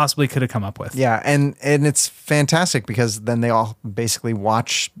possibly could have come up with. Yeah, and it's fantastic because then they all basically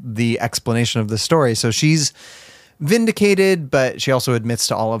watch the explanation of the story. So she's vindicated, but she also admits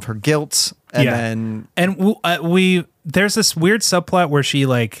to all of her guilt, and there's this weird subplot where she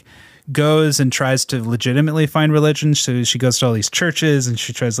like goes and tries to legitimately find religion. So she goes to all these churches and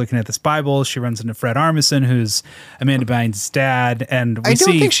she tries looking at this Bible. She runs into Fred Armisen, who's Amanda Bynes' dad. And I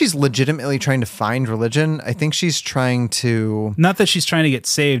don't think she's legitimately trying to find religion. I think she's trying to... Not that she's trying to get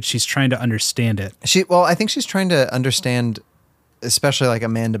saved. She's trying to understand it. I think she's trying to understand, especially like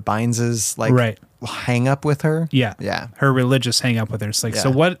Amanda Bynes' like hang up with her. Yeah. Yeah. Her religious hang up with her. It's like, so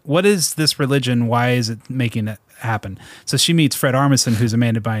what is this religion? Why is it making it happen? So she meets Fred Armisen, who's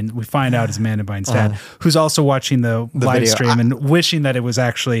Amanda Bynes. We find out is Amanda Bynes' dad, who's also watching the live video. stream and wishing that it was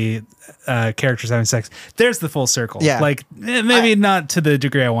actually characters having sex. There's the full circle. Yeah. Like maybe not to the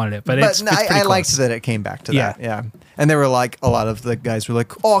degree I wanted it, but it's pretty I close. liked that it came back to that. Yeah. And there were like a lot of the guys were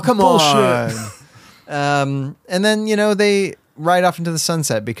like, oh, come Bullshit. on. And then, they ride off into the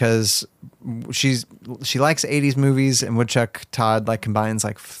sunset because she likes 80s movies, and Woodchuck Todd like combines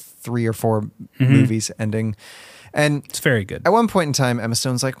like 3 or 4 movies ending. And it's very good. At one point in time, Emma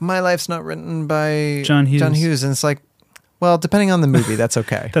Stone's like, my life's not written by John Hughes. And it's like, Well, depending on the movie, that's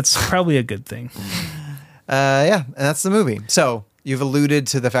okay. That's probably a good thing. Yeah, and that's the movie. So you've alluded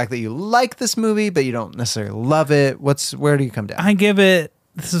to the fact that you like this movie, but you don't necessarily love it. Where do you come down? I give it.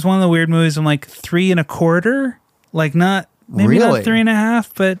 This is one of the weird movies. I'm like 3.25. Like not maybe Really? not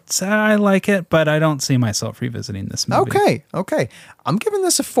 3.5, but I like it. But I don't see myself revisiting this movie. Okay. I'm giving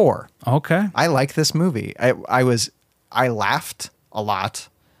this a 4. Okay. I like this movie. I laughed a lot.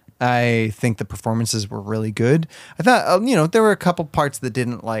 I think the performances were really good. I thought, there were a couple parts that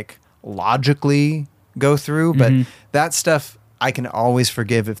didn't like logically go through, but that stuff I can always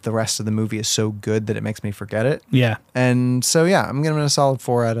forgive if the rest of the movie is so good that it makes me forget it. Yeah. And so, yeah, I'm giving it a solid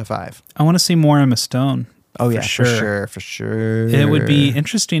 4 out of 5. I want to see more Emma Stone. Oh, yeah, for sure. It would be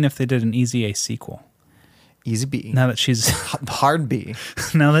interesting if they did an Easy A sequel. Easy B. Now that she's hard B.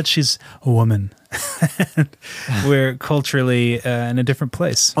 Now that she's a woman, we're culturally in a different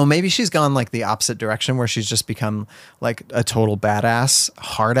place. Oh, maybe she's gone like the opposite direction, where she's just become like a total badass,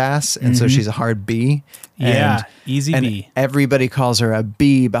 hard ass, and so she's a hard B. Yeah, easy B. Everybody calls her a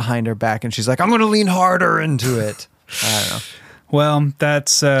B behind her back, and she's like, "I'm going to lean harder into it." I don't know. Well,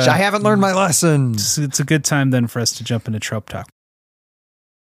 that's I haven't learned my lesson. It's a good time then for us to jump into trope talk.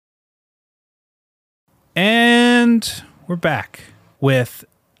 And we're back with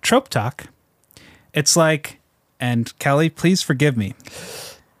trope talk. It's like, and Kelly, please forgive me,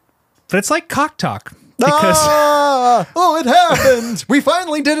 but it's like cock talk. Because it happened. We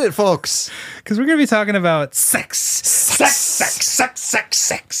finally did it, folks. Because we're going to be talking about sex.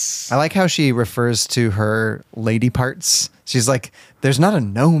 I like how she refers to her lady parts. She's like, there's not a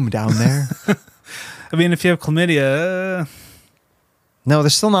gnome down there. I mean, if you have chlamydia. No,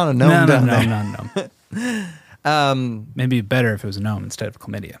 there's still not a gnome down there. No. Maybe better if it was a gnome instead of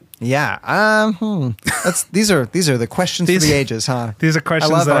chlamydia. Yeah. These are the questions for the ages, huh? These are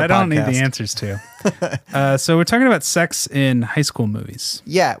questions that I don't need the answers to. So we're talking about sex in high school movies.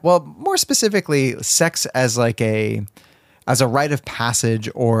 Yeah. Well, more specifically, sex as like a rite of passage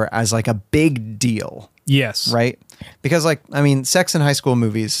or as like a big deal. Yes. Right? Because sex in high school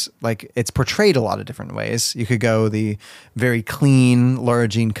movies, like it's portrayed a lot of different ways. You could go the very clean Laura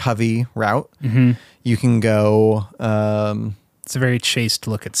Jean Covey route. Mm-hmm. You can go... it's a very chaste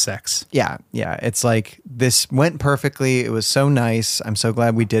look at sex. Yeah. It's like, this went perfectly. It was so nice. I'm so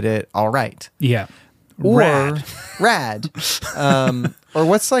glad we did it. All right. Yeah. Or rad. Or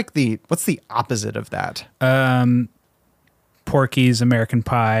what's the opposite of that? Porky's, American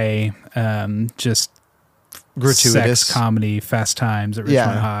Pie, just gratuitous sex comedy, Fast Times at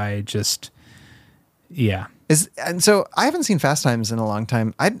Richmond High, And so I haven't seen Fast Times in a long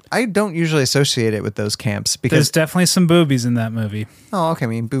time. I don't usually associate it with those camps because there's definitely some boobies in that movie. Oh, okay. I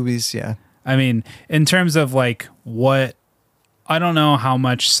mean, boobies, yeah. I mean, in terms of like what, I don't know how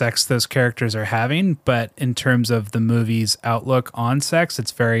much sex those characters are having, but in terms of the movie's outlook on sex,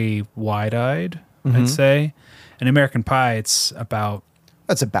 it's very wide-eyed, I'd say. In American Pie, it's about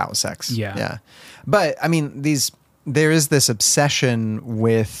sex. Yeah. But I mean, there is this obsession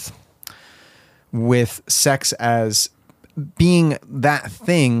with sex as being that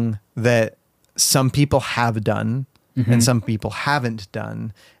thing that some people have done and some people haven't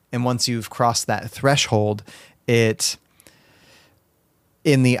done. And once you've crossed that threshold, it,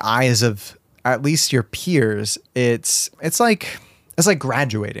 in the eyes of at least your peers, it's like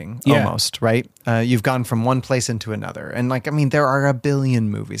graduating almost, right? You've gone from one place into another. And there are a billion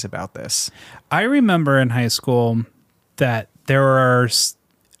movies about this. I remember in high school that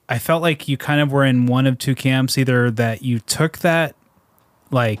I felt like you kind of were in one of two camps, either that you took that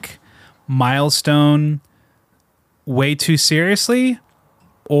like milestone way too seriously,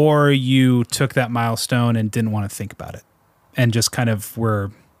 or you took that milestone and didn't want to think about it and just kind of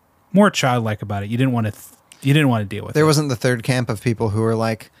were more childlike about it. You didn't want to deal with it. There wasn't the third camp of people who were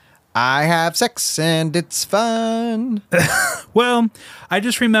like, I have sex and it's fun. Well, I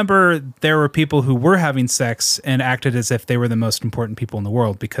just remember there were people who were having sex and acted as if they were the most important people in the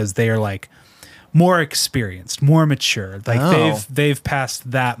world because they are like more experienced, more mature. Like they've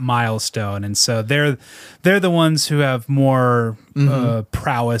passed that milestone, and so they're the ones who have more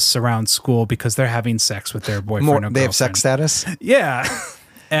prowess around school because they're having sex with their boyfriend or girlfriend. They have sex status? Yeah.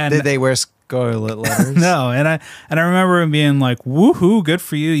 And did they wear scarlet letters? No, and I remember him being like, "Woohoo, good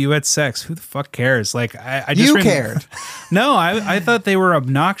for you! You had sex. Who the fuck cares?" Like I just cared. No, I thought they were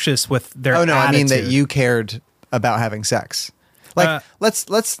obnoxious with their. Oh no, attitude. I mean that you cared about having sex. Like let's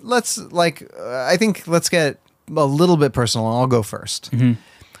I think let's get a little bit personal. I'll go first. Mm-hmm.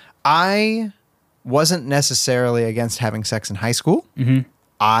 I wasn't necessarily against having sex in high school. Mm-hmm.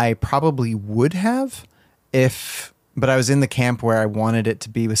 I probably would have but I was in the camp where I wanted it to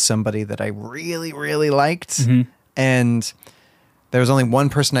be with somebody that I really, really liked. Mm-hmm. And there was only one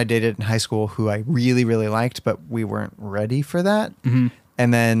person I dated in high school who I really, really liked, but we weren't ready for that. Mm-hmm.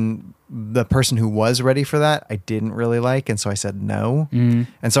 And then the person who was ready for that, I didn't really like. And so I said no. Mm-hmm.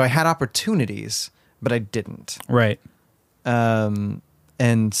 And so I had opportunities, but I didn't. Right.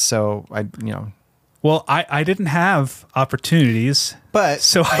 And so well, I didn't have opportunities,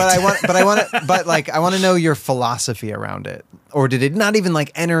 but I want to know your philosophy around it. Or did it not even like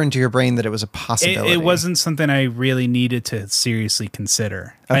enter into your brain that it was a possibility? It wasn't something I really needed to seriously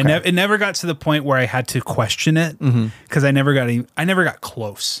consider. Okay. It never got to the point where I had to question it because I never got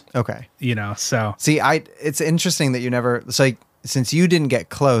close. Okay. So see, it's interesting that you never, since you didn't get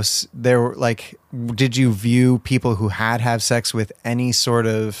close, did you view people who had sex with any sort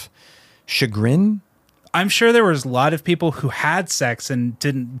of chagrin? I'm sure there was a lot of people who had sex and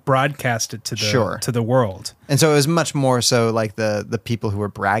didn't broadcast it to the world. And so it was much more so like the people who were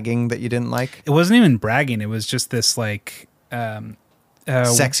bragging that you didn't like. It wasn't even bragging. It was just this sexier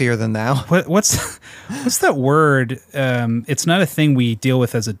than thou. What's that word? It's not a thing we deal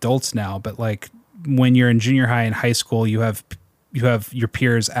with as adults now, but like when you're in junior high and high school, you have your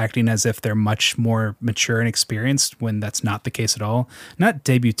peers acting as if they're much more mature and experienced when that's not the case at all. Not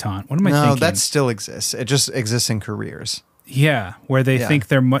debutante. What am I thinking? No, that still exists. It just exists in careers. Yeah, where they think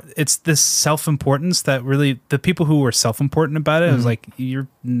they're it's this self-importance that really the people who were self-important about it was like, you're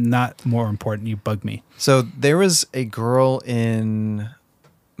not more important. You bug me. So there was a girl in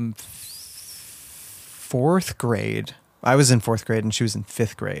 4th grade. I was in 4th grade and she was in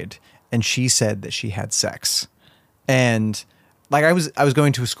 5th grade. And she said that she had sex. And like I was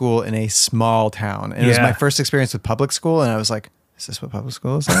going to a school in a small town, and it was my first experience with public school, and I was like, is this what public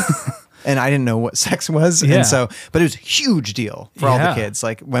school is like? And I didn't know what sex was. Yeah. And so, but it was a huge deal for all the kids.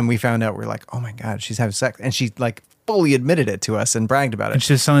 Like when we found out, we were like, oh my God, she's having sex. And she like fully admitted it to us and bragged about it. And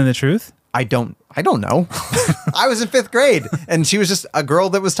she's telling the truth? I don't know. I was in 5th grade and she was just a girl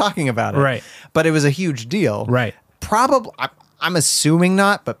that was talking about it. Right. But it was a huge deal. Right. Probably, I'm assuming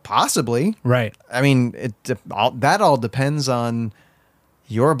not, but possibly. Right. I mean, that all depends on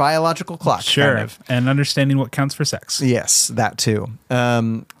your biological clock. Sure. Kind of. And understanding what counts for sex. Yes, that too.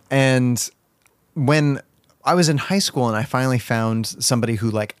 And when I was in high school and I finally found somebody who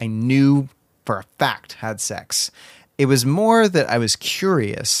like I knew for a fact had sex, it was more that I was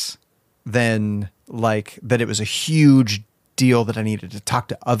curious than like that it was a huge deal that I needed to talk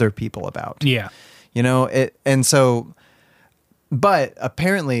to other people about. Yeah. And so, but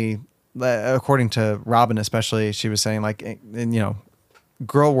apparently, according to Robin especially, she was saying like,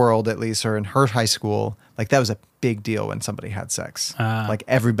 girl world at least, or in her high school, like that was a big deal when somebody had sex. Like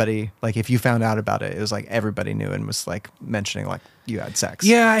everybody, like if you found out about it, it was like everybody knew and was like mentioning like you had sex.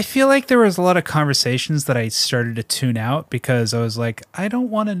 Yeah, I feel like there was a lot of conversations that I started to tune out because I was like, I don't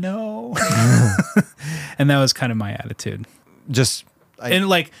want to know. And that was kind of my attitude. And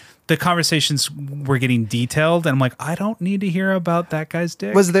like the conversations were getting detailed and I'm like, I don't need to hear about that guy's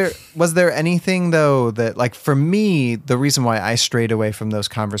dick. Was there anything though that like for me, the reason why I strayed away from those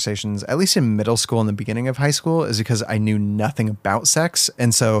conversations, at least in middle school and the beginning of high school, is because I knew nothing about sex.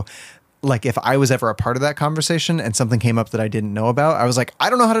 And so like if I was ever a part of that conversation and something came up that I didn't know about, I was like, I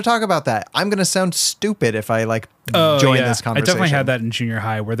don't know how to talk about that. I'm going to sound stupid if I like join this conversation. I definitely had that in junior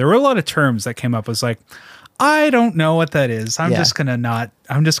high where there were a lot of terms that came up. It was like, I don't know what that is. I'm just going to not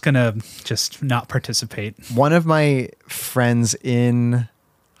participate. One of my friends in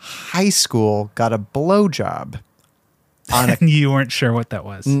high school got a blowjob. And you weren't sure what that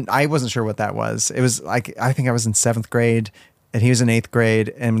was. I wasn't sure what that was. It was like, I think I was in 7th grade and he was in 8th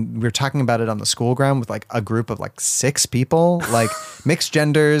grade and we were talking about it on the school ground with like a group of like 6 people, like mixed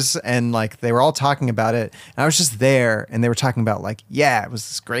genders. And like, they were all talking about it. And I was just there and they were talking about like, yeah, it was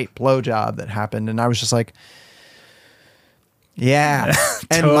this great blowjob that happened. And I was just like, yeah.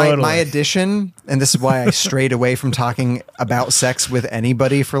 And Totally. my addition, and this is why I strayed away from talking about sex with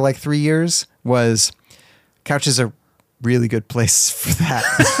anybody for like 3 years, was couch is a really good place for that.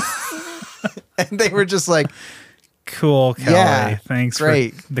 And they were just like, cool, Kelly. Yeah, Thanks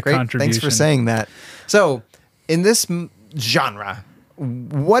great, for the great. contribution. Thanks for saying that. So in this genre,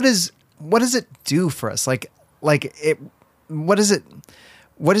 what does it do for us? What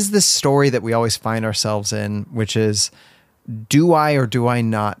is this story that we always find ourselves in, which is, do I or do I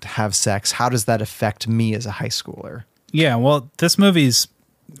not have sex? How does that affect me as a high schooler? Yeah, well, this movie's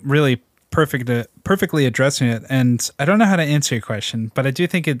really perfectly addressing it. And I don't know how to answer your question, but I do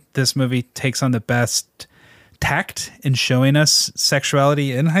think this movie takes on the best tact in showing us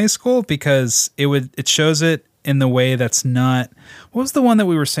sexuality in high school, because it shows it in the way that's not. What was the one that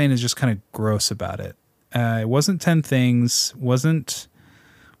we were saying is just kind of gross about it? It wasn't 10 Things, wasn't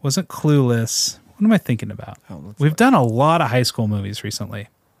Clueless. What am I thinking about? We've done a lot of high school movies recently.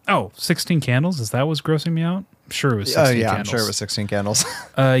 Oh, 16 Candles. Is that what's grossing me out? I'm sure it was 16 Candles. I'm sure it was 16 Candles.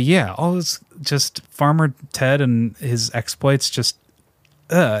 Yeah, all this just Farmer Ted and his exploits just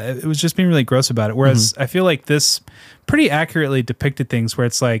it was just being really gross about it. Whereas I feel like this pretty accurately depicted things where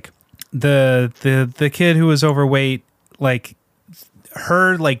it's like the kid who was overweight, like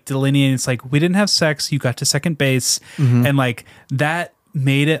her like delineating, it's like we didn't have sex, you got to second base, and like that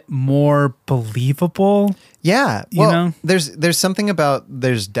made it more believable. Yeah. You know? There's something about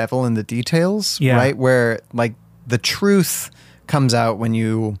there's devil in the details, right? Where like the truth comes out when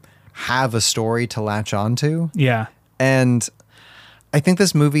you have a story to latch onto. Yeah. And I think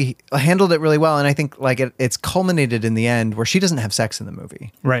this movie handled it really well. And I think like it's culminated in the end where she doesn't have sex in the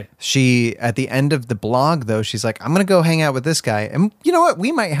movie. Right. She, at the end of the blog though, she's like, I'm going to go hang out with this guy. And you know what?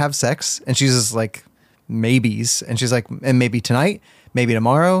 We might have sex. And she's just like, maybes. And she's like, and maybe tonight, maybe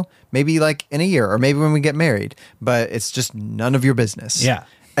tomorrow, maybe like in a year, or maybe when we get married, but it's just none of your business. Yeah.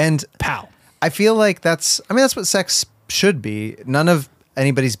 And pow. I feel like that's what sex should be. None of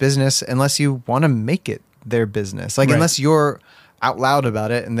anybody's business unless you want to make it their business. Like, unless you're out loud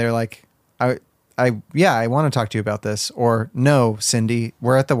about it and they're like, I want to talk to you about this. Or no, Cindy,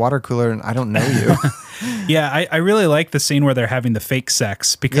 we're at the water cooler and I don't know you. Yeah, I really like the scene where they're having the fake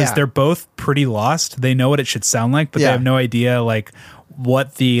sex because they're both pretty lost. They know what it should sound like, but they have no idea like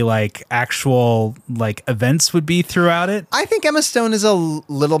what the like actual like events would be throughout it. I think Emma Stone is a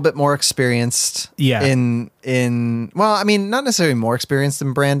little bit more experienced. Yeah. In well, I mean, not necessarily more experienced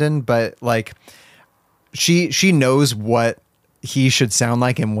than Brandon, but like she knows what he should sound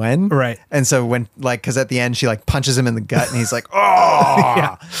like and when. Right. And so when like, cause at the end she like punches him in the gut and he's like, oh,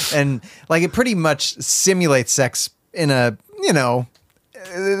 yeah. And like, it pretty much simulates sex in a, you know,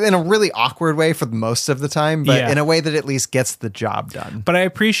 in a really awkward way for most of the time, but in a way that at least gets the job done. But I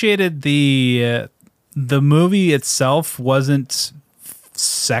appreciated the movie itself wasn't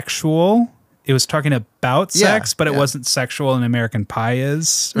sexual. It was talking about sex, but it wasn't sexual and American Pie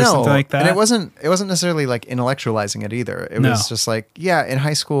is or something like that. And it wasn't necessarily like intellectualizing it either. It was just like, in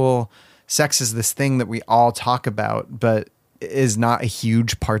high school, sex is this thing that we all talk about, but is not a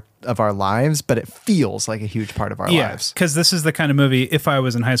huge part of our lives, but it feels like a huge part of our lives. Because this is the kind of movie, if I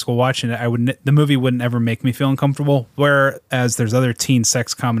was in high school watching it, the movie wouldn't ever make me feel uncomfortable. Whereas there's other teen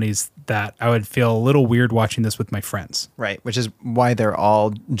sex comedies that I would feel a little weird watching this with my friends. Right. Which is why they're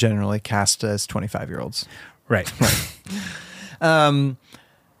all generally cast as 25-year-olds. Right.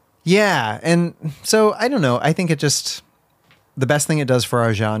 Yeah. And so I don't know. I think the best thing it does for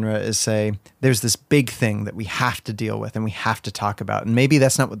our genre is say, there's this big thing that we have to deal with and we have to talk about. And maybe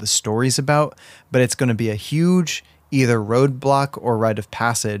that's not what the story's about, but it's going to be a huge either roadblock or rite of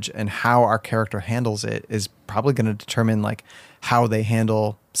passage. And how our character handles it is probably going to determine like how they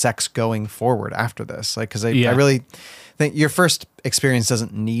handle sex going forward after this. Like, cause I really think your first experience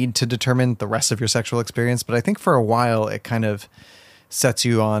doesn't need to determine the rest of your sexual experience. But I think for a while it kind of sets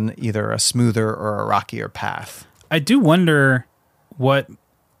you on either a smoother or a rockier path. I do wonder what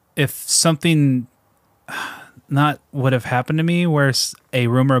if something not would have happened to me where a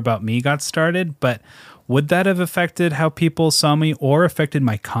rumor about me got started, but would that have affected how people saw me or affected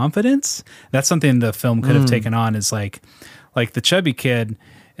my confidence? That's something the film could have taken on is like the chubby kid.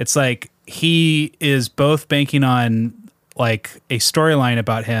 It's like he is both banking on like a storyline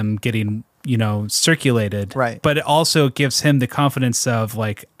about him getting, you know, circulated, right? But it also gives him the confidence of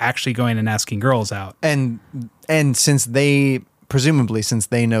like actually going and asking girls out. And since they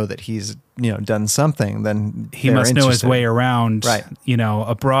know that he's, you know, done something, then he must know his way around, right? You know,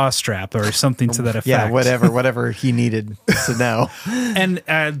 a bra strap or something to that effect. Yeah, whatever he needed to know. And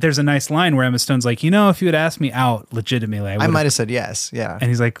there's a nice line where Emma Stone's like, you know, if you had asked me out legitimately, I might have said yes. Yeah. And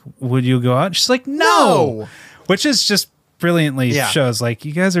he's like, would you go out? She's like, no. Which is just brilliantly shows like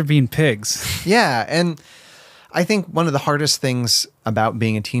you guys are being pigs. Yeah. And I think one of the hardest things about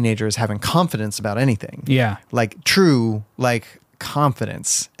being a teenager is having confidence about anything. Yeah. Like true, like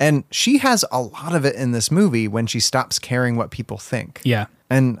confidence. And she has a lot of it in this movie when she stops caring what people think. Yeah.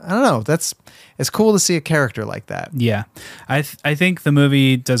 And I don't know, it's cool to see a character like that. Yeah. I think the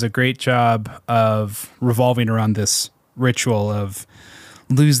movie does a great job of revolving around this ritual of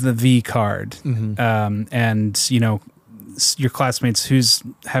lose the V card. And, you know, your classmates who's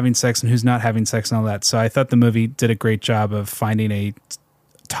having sex and who's not having sex and all that. So I thought the movie did a great job of finding a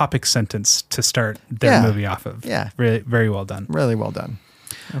topic sentence to start their movie off of. Yeah. Really, very well done. Really well done.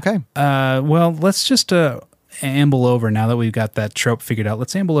 Okay. Well, let's just amble over now that we've got that trope figured out.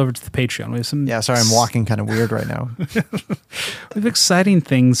 Let's amble over to the Patreon. We have some. Yeah, sorry, I'm walking kind of weird right now. We have exciting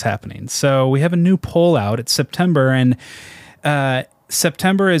things happening. So we have a new poll out. It's September, and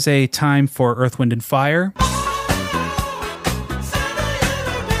September is a time for Earth, Wind, and Fire.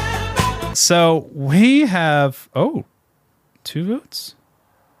 So we have, 2 votes.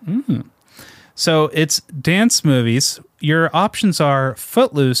 So it's dance movies. Your options are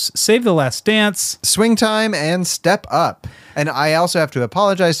Footloose, Save the Last Dance, Swing Time, and Step Up. And I also have to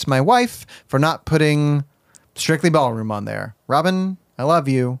apologize to my wife for not putting Strictly Ballroom on there. Robin, I love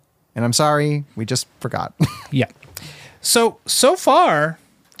you, and I'm sorry. We just forgot. Yeah. So far,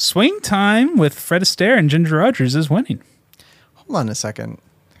 Swing Time with Fred Astaire and Ginger Rogers is winning. Hold on a second.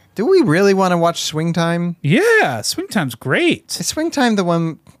 Do we really want to watch Swing Time? Yeah, Swing Time's great. Is Swing Time the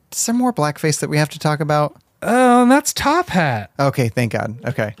one... Is there more blackface that we have to talk about? Oh, that's Top Hat. Okay, thank God.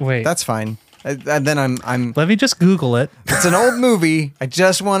 Okay. Wait. That's fine. And then I'm... Let me just Google it. It's an old movie. I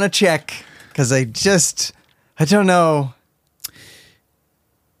just want to check because I don't know.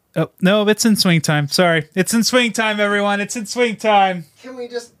 Oh, no, it's in Swing Time. Sorry. It's in Swing Time, everyone. It's in Swing Time. Can we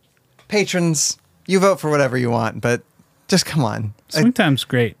just... Patrons, you vote for whatever you want, but just come on. Swing Time's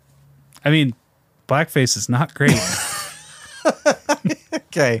great. I mean, blackface is not great.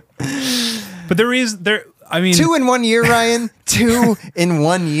 Okay. But there is... 2 in 1 year, Ryan. 2 in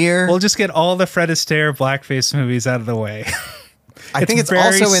 1 year. We'll just get all the Fred Astaire blackface movies out of the way. I think it's very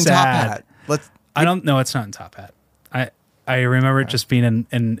also in Top sad. Hat. I don't know. It's not in Top Hat. I remember it just being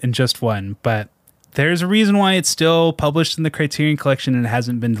in just one, but there's a reason why it's still published in the Criterion Collection and it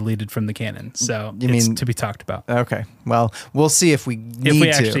hasn't been deleted from the canon. So it's to be talked about. Okay. Well, we'll see if we need to.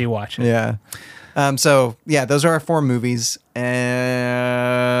 Actually watch it. Yeah. So yeah, those are our 4 movies,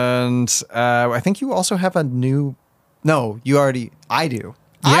 and I think you also have a new. No, you already. I do.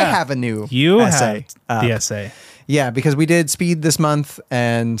 Yeah. I have a new. essay. Have the essay. Yeah, because we did Speed this month,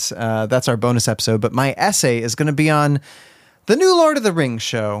 and that's our bonus episode. But my essay is going to be on the new Lord of the Rings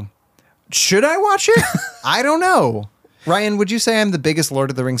show. Should I watch it? I don't know. Ryan, would you say I'm the biggest Lord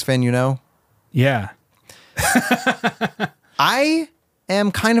of the Rings fan you know? Yeah. I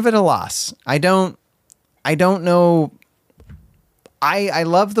am kind of at a loss. I don't know. I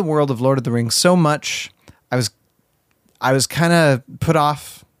love the world of Lord of the Rings so much. I was kind of put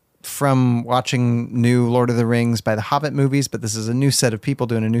off from watching new Lord of the Rings by the Hobbit movies, but this is a new set of people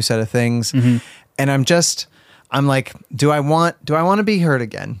doing a new set of things. Mm-hmm. And I'm like, do I want to be heard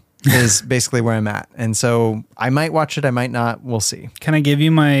again? Is basically where I'm at. And so I might watch it. I might not. We'll see. Can I give you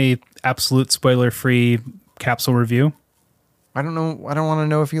my absolute spoiler-free capsule review? I don't know. I don't want to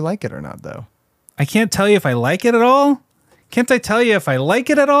know if you like it or not, though. I can't tell you if I like it at all. Can't I tell you if I like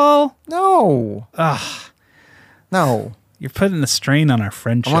it at all? No. Ugh. No. You're putting a strain on our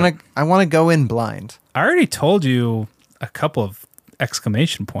friendship. I want to go in blind. I already told you a couple of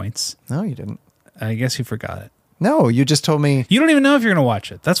exclamation points. No, you didn't. I guess you forgot it. No, you just told me. You don't even know if you're going to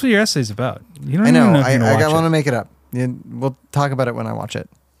watch it. That's what your essay's about. You don't I know. Even know if you're gonna watch I want to it. make it up. We'll talk about it when I watch it.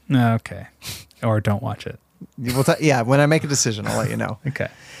 Okay. Or don't watch it. Yeah, when I make a decision, I'll let you know. Okay.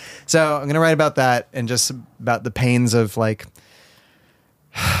 So I'm going to write about that and just about the pains of like,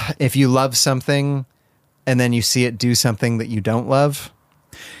 if you love something and then you see it do something that you don't love,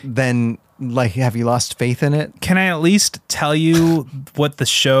 then like, have you lost faith in it? Can I at least tell you what the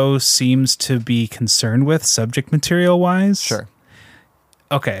show seems to be concerned with subject material wise? Sure.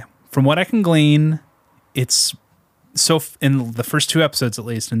 Okay. From what I can glean, it's in the first 2 episodes, at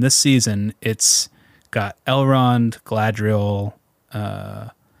least in this season, it's got Elrond, Galadriel,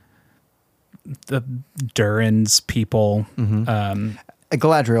 the Durin's people. Mm-hmm.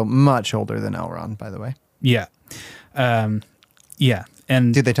 Galadriel, much older than Elrond, by the way. Yeah. Yeah.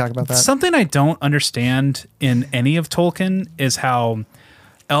 And did they talk about that? Something I don't understand in any of Tolkien is how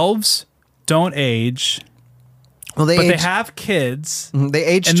elves don't age. Well, they have kids. They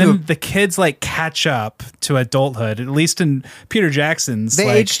age, and then the kids like catch up to adulthood. At least in Peter Jackson's, they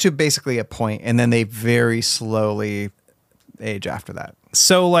age to basically a point, and then they very slowly age after that.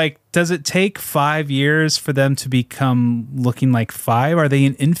 So, like, does it take 5 years for them to become looking like 5? Are they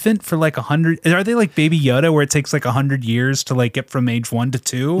an infant for like 100? Are they like Baby Yoda, where it takes like 100 years to like get from age 1 to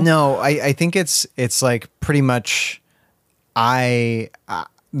 2? No, I think it's like pretty much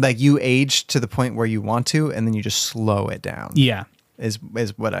like you age to the point where you want to, and then you just slow it down. Yeah, is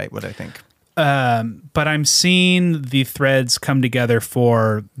what I think. But I'm seeing the threads come together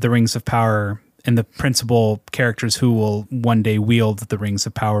for the Rings of Power and the principal characters who will one day wield the Rings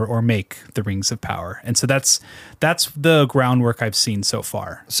of Power or make the Rings of Power. And so that's the groundwork I've seen so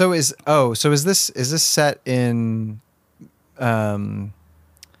far. So is this set in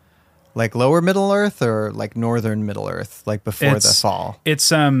like lower Middle Earth or like northern Middle Earth, like before the fall? It's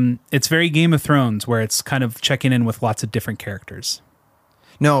very Game of Thrones, where it's kind of checking in with lots of different characters.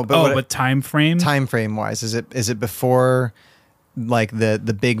 No, but but time frame wise, is it before like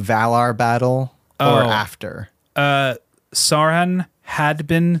the big Valar battle or after? Sauron had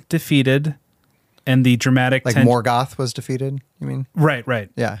been defeated, and the dramatic Morgoth was defeated, you mean? Right.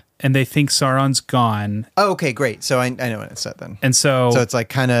 Yeah. And they think Sauron's gone. Oh, okay, great. So I know what it said then. And so it's like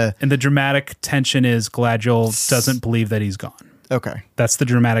kind of... And the dramatic tension is Galadriel doesn't believe that he's gone. Okay. That's the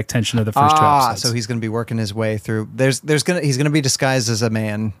dramatic tension of the first two episodes. So he's going to be working his way through... He's going to be disguised as a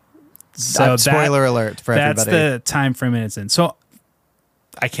man. So spoiler alert for everybody. That's the time frame it's in. So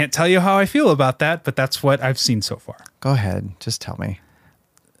I can't tell you how I feel about that, but that's what I've seen so far. Go ahead. Just tell me.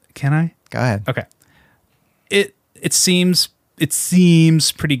 Can I? Go ahead. Okay. It seems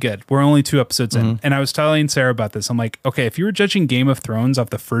pretty good. We're only 2 episodes in. And I was telling Sarah about this. I'm like, okay, if you were judging Game of Thrones off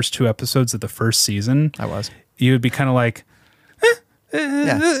the first 2 episodes of the first season, you would be kind of like,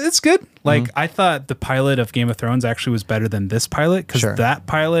 it's good. Like, I thought the pilot of Game of Thrones actually was better than this pilot, because that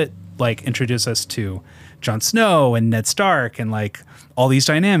pilot like introduced us to Jon Snow and Ned Stark and like all these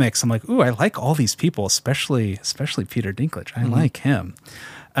dynamics. I'm like, ooh, I like all these people, especially Peter Dinklage. I like him.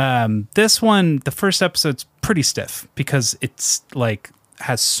 This one, the first episode's pretty stiff because it's like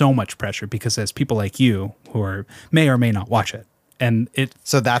has so much pressure, because there's people like you who may or may not watch it. And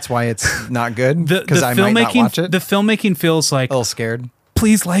so that's why it's not good, because I might not watch it. The filmmaking feels like a little scared.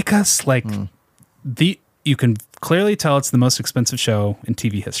 Please like us. Like you can clearly tell it's the most expensive show in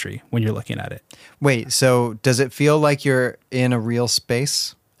TV history when you're looking at it. Wait, so does it feel like you're in a real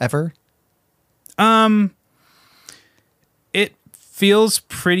space ever? It feels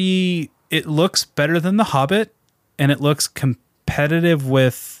pretty. It looks better than The Hobbit, and it looks competitive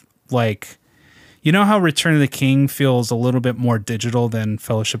with, like, you know how Return of the King feels a little bit more digital than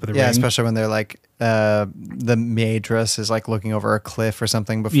Fellowship of the Ring? Yeah, especially when they're like, the Maedrus is like looking over a cliff or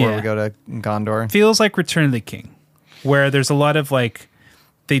something before we go to Gondor. Feels like Return of the King, where there's a lot of like,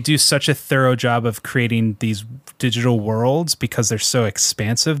 they do such a thorough job of creating these digital worlds because they're so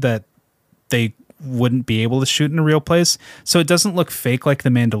expansive that they wouldn't be able to shoot in a real place. So it doesn't look fake like The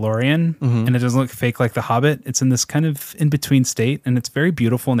Mandalorian, and it doesn't look fake like The Hobbit. It's in this kind of in-between state, and it's very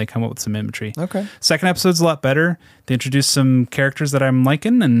beautiful, and they come up with some imagery. Okay. Second episode's a lot better. They introduce some characters that I'm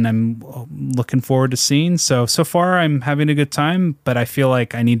liking, and I'm looking forward to seeing. So far, I'm having a good time, but I feel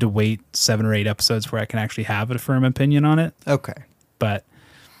like I need to wait 7 or 8 episodes where I can actually have a firm opinion on it. Okay. But,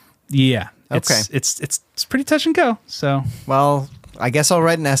 yeah. It's pretty touch and go, so... Well... I guess I'll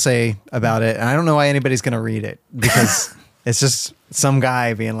write an essay about it, and I don't know why anybody's going to read it, because it's just some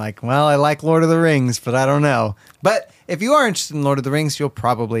guy being like, well, I like Lord of the Rings, but I don't know. But if you are interested in Lord of the Rings, you'll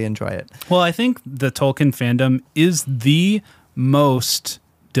probably enjoy it. Well, I think the Tolkien fandom is the most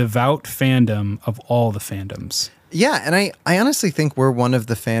devout fandom of all the fandoms. Yeah, and I honestly think we're one of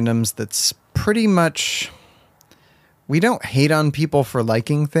the fandoms that's pretty much... We don't hate on people for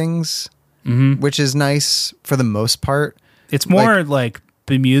liking things, which is nice for the most part. It's more like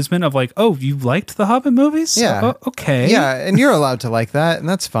bemusement of like, oh, you liked the Hobbit movies? Yeah. Oh, okay. Yeah, and you're allowed to like that, and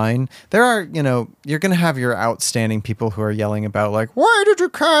that's fine. There are, you're going to have your outstanding people who are yelling about like, why did you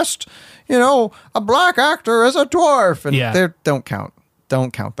cast, a black actor as a dwarf? And they don't count.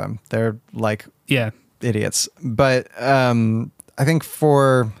 Don't count them. They're like idiots. But I think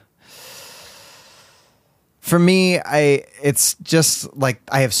for me, it's just like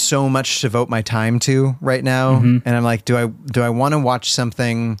I have so much to devote my time to right now, and I'm like, do I want to watch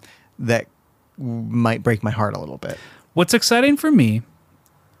something that might break my heart a little bit? What's exciting for me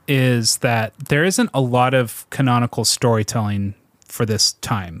is that there isn't a lot of canonical storytelling for this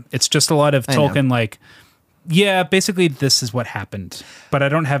time. It's just a lot of Tolkien like, yeah, basically this is what happened, but I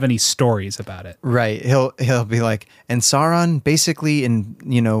don't have any stories about it. Right. He'll be like, and Sauron basically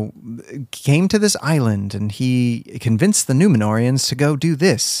came to this island, and he convinced the Númenóreans to go do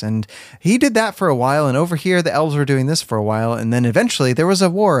this, and he did that for a while, and over here the elves were doing this for a while, and then eventually there was a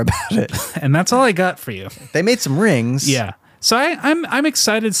war about it. And that's all I got for you. They made some rings. Yeah. So I'm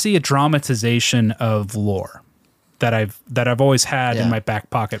excited to see a dramatization of lore that I've always had in my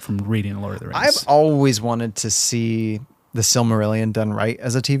back pocket from reading Lord of the Rings. I've always wanted to see the Silmarillion done right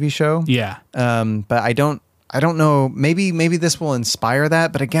as a TV show. Yeah. But I don't know. Maybe this will inspire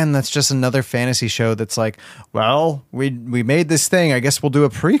that. But again, that's just another fantasy show that's like, well, we made this thing. I guess we'll do a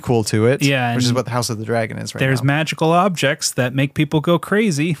prequel to it. Yeah. Which is what the House of the Dragon is right now. There's magical objects that make people go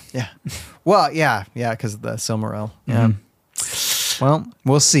crazy. Yeah. Well, yeah, because of the Silmaril. Yeah. Well,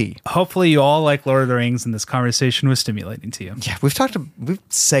 we'll see. Hopefully you all like Lord of the Rings and this conversation was stimulating to you. Yeah, we've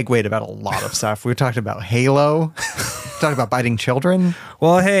segued about a lot of stuff. We've talked about Halo. Talk about biting children.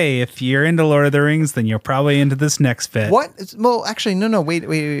 Well, hey, if you're into Lord of the Rings, then you're probably into this next bit. What? Well, actually, no. Wait.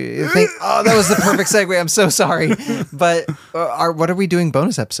 Oh, that was the perfect segue. I'm so sorry. But what are we doing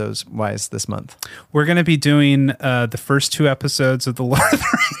bonus episodes wise this month? We're going to be doing the first 2 episodes of the Lord of the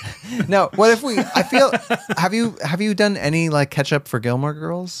Rings. No. What if I feel? Have you done any like catch up for Gilmore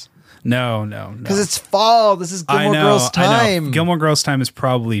Girls? No. Because it's fall. This is Gilmore Girls time. Gilmore Girls time is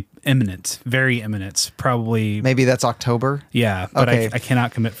probably imminent, very imminent. Probably. Maybe that's October. Yeah, but okay. I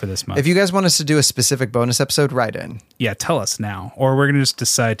cannot commit for this month. If you guys want us to do a specific bonus episode, write in. Yeah, tell us now. Or we're going to just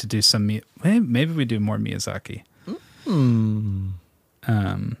decide to do some... Maybe we do more Miyazaki. Yeah, maybe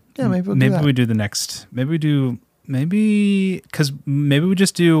we'll do maybe that. we do the next... Because maybe we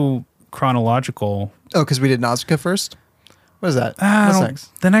just do chronological... Oh, because we did Nausicaa first? What is that? What's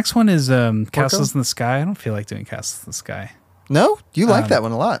next? The next one is Castles in the Sky. I don't feel like doing Castles in the Sky. No? You like that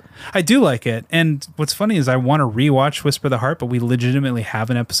one a lot. I do like it. And what's funny is I want to rewatch Whisper the Heart, but we legitimately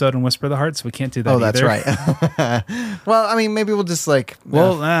have an episode on Whisper the Heart, so we can't do that either. That's right. Well, I mean, maybe we'll just like...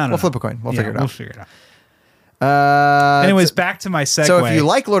 We'll flip a coin. We'll figure it out. We'll figure it out. Anyways, back to my segue. So if you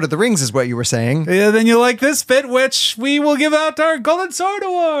like Lord of the Rings is what you were saying. Yeah, then you like this bit, which we will give out our Golden Sword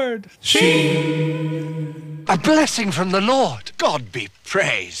Award. A blessing from the Lord. God be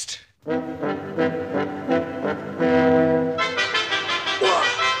praised.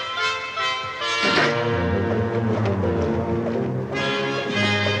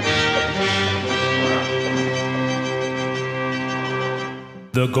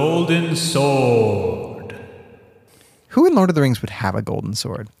 The Golden Sword. Who in Lord of the Rings would have a golden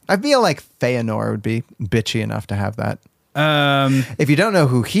sword? I feel like Feanor would be bitchy enough to have that. If you don't know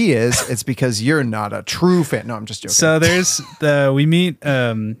who he is, it's because you're not a true fan. No, I'm just joking. So we meet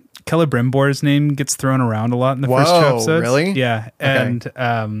Celebrimbor's name gets thrown around a lot in the first 2 episodes. Really? Yeah. Okay.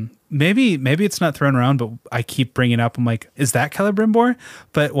 And maybe it's not thrown around, but I keep bringing it up. I'm like, is that Celebrimbor?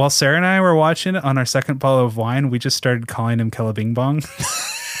 But while Sarah and I were watching it on our second bottle of wine, we just started calling him Celebingbong.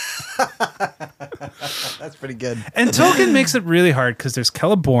 That's pretty good. And Tolkien makes it really hard because there's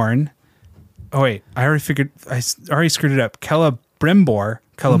Celeborn. Oh wait, I already screwed it up. Celebrimbor,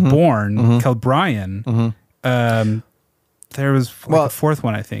 Celeborn, Celebrian. There was a fourth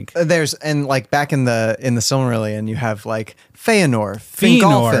one, I think. There's back in the Silmarillion, you have like Feanor,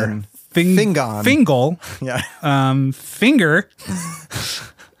 Fingolfin, Fingon, Fingal, yeah, Finger,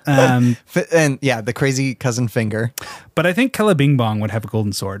 and the crazy cousin Finger. But I think Celebingbong would have a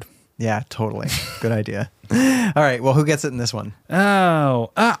golden sword. Yeah, totally. Good idea. All right. Well, who gets it in this one?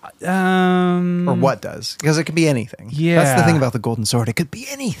 Oh, or what does? Because it could be anything. Yeah, that's the thing about the golden sword. It could be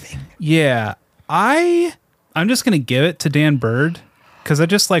anything. Yeah, I'm just gonna give it to Dan Bird because I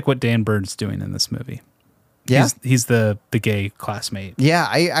just like what Dan Bird's doing in this movie. Yeah, he's the gay classmate. Yeah,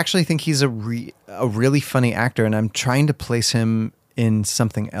 I actually think he's a really funny actor, and I'm trying to place him in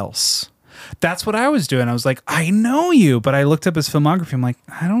something else. That's what I was doing. I was like, I know you, but I looked up his filmography. I'm like,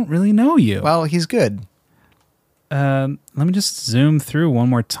 I don't really know you. Well, he's good. Let me just zoom through one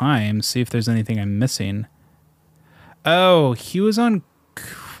more time, see if there's anything I'm missing. Oh, he was on.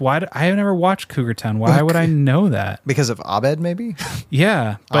 I have never watched Cougar Town. Why would I know that? Because of Abed, maybe?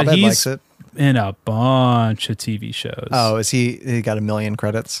 Yeah, but Abed he's likes it. In a bunch of TV shows. Oh, is he got 1 million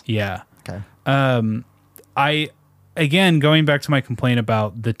credits? Yeah. Okay. Again, going back to my complaint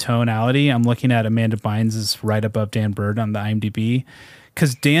about the tonality, I'm looking at Amanda Bynes is right above Dan Bird on the IMDb.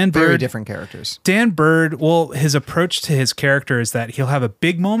 Because Dan Bird... Very different characters. Dan Bird, well, his approach to his character is that he'll have a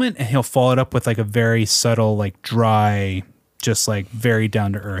big moment and he'll follow it up with like a very subtle, like dry, just like very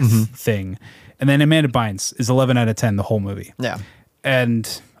down-to-earth thing. And then Amanda Bynes is 11 out of 10 the whole movie. Yeah.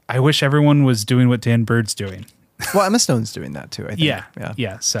 And I wish everyone was doing what Dan Bird's doing. Well, Emma Stone's doing that too, I think.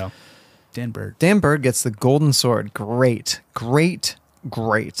 Yeah, so... Dan Bird. Dan Bird gets the golden sword. Great.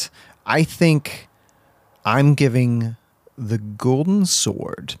 I think I'm giving the golden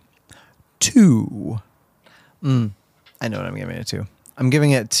sword to... I know what I'm giving it to. I'm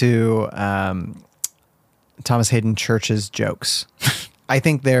giving it to Thomas Hayden Church's jokes. I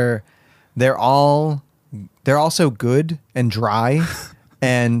think they're all so good and dry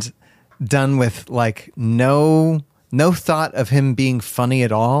and done with like no thought of him being funny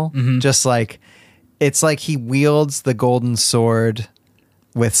at all. Just like, it's like he wields the golden sword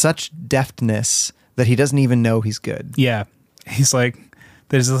with such deftness that he doesn't even know he's good. Yeah. He's like,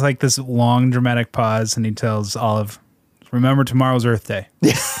 there's this long dramatic pause and he tells Olive, remember tomorrow's Earth Day.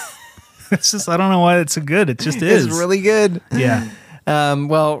 Yeah. It's just, I don't know why it's so good. It just is. It's really good. Yeah.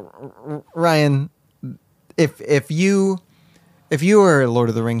 Well, Ryan, if you if you were a Lord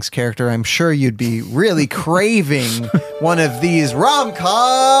of the Rings character, I'm sure you'd be really craving one of these rom-com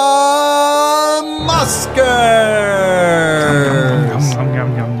Oscars.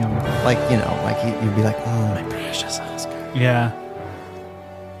 Like, you know, like you'd be like, oh, my precious Oscar. Yeah.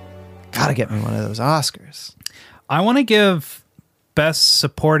 Gotta get me one of those Oscars. I want to give Best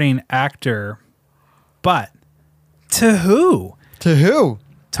Supporting Actor, but to who? To who?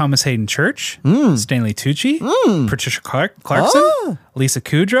 Thomas Hayden Church, Stanley Tucci, Patricia Clarkson, Lisa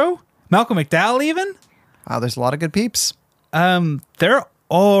Kudrow, Malcolm McDowell even. Wow, there's a lot of good peeps. They're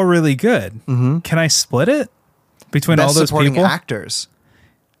all really good. Can I split it between Best all those supporting people? actors.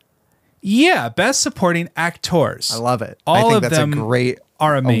 Yeah, Best Supporting Actors. I love it. All I think of that's them a great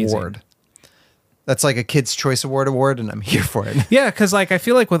are amazing. award. That's like a Kids' Choice Award, and I'm here for it. Yeah, because like I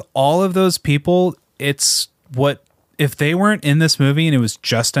feel like with all of those people, it's what if they weren't in this movie and it was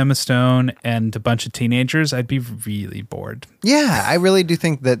just Emma Stone and a bunch of teenagers, I'd be really bored. Yeah, I really do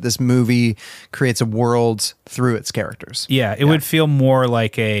think that this movie creates a world through its characters. Yeah, it would feel more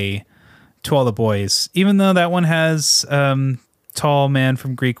like a To All the Boys, even though that one has tall man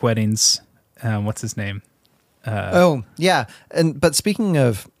from Greek Weddings. What's his name? Oh yeah, but speaking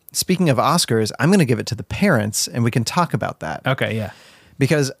of Oscars, I'm going to give it to the parents, and we can talk about that. Okay, yeah,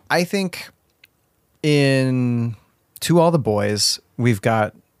 because I think in To All the Boys, we've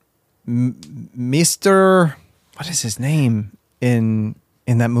got Mr. What is his name in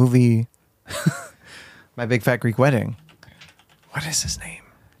that movie? My Big Fat Greek Wedding. What is his name?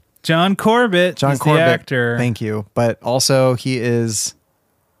 John Corbett. John He's Corbett, the actor. Thank you. But also he is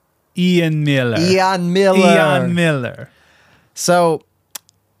Ian Miller. Ian Miller. So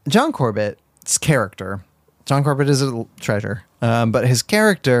John Corbett's character, John Corbett is a treasure, but his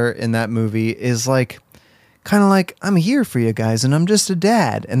character in that movie is like, kind of like, I'm here for you guys, and I'm just a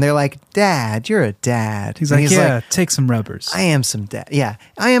dad. And they're like, Dad, you're a dad. He's And like, yeah, take some rubbers. I am some dad. Yeah,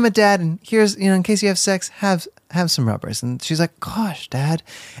 I am a dad, and here's, in case you have sex, have some rubbers. And she's like, gosh, Dad.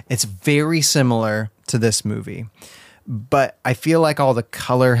 It's very similar to this movie, but I feel like all the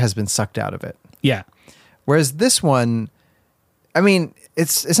color has been sucked out of it. Yeah. Whereas this one, I mean,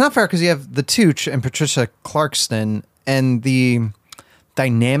 it's not fair because you have the Tooch and Patricia Clarkson, and the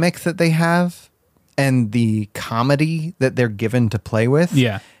dynamic that they have and the comedy that they're given to play with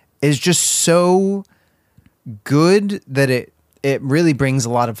is just so good that it really brings a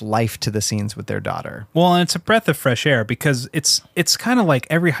lot of life to the scenes with their daughter. Well, and it's a breath of fresh air because it's kind of like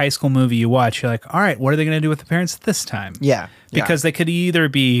every high school movie you watch, you're like, all right, what are they going to do with the parents this time? Yeah. Because they could either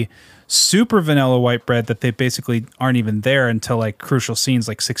be super vanilla white bread that they basically aren't even there until like crucial scenes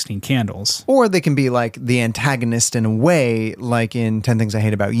like 16 Candles. Or they can be like the antagonist in a way, like in 10 Things I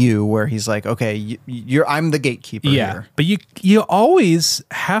Hate About You, where he's like, okay, I'm the gatekeeper here. But you always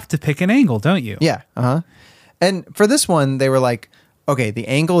have to pick an angle, don't you? Yeah. Uh-huh. And for this one, they were like, okay, the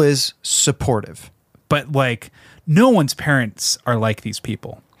angle is supportive. But like no one's parents are like these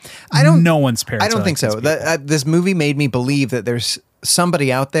people. No one's parents I don't think so. This movie made me believe that there's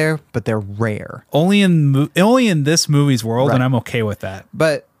somebody out there, but they're rare. Only in this movie's world, Right. and I'm okay with that.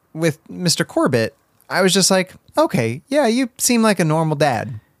 But with Mr. Corbett, I was just like, okay, yeah, you seem like a normal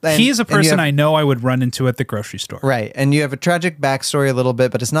dad. He's a person I know I would run into at the grocery store. Right. And you have a tragic backstory a little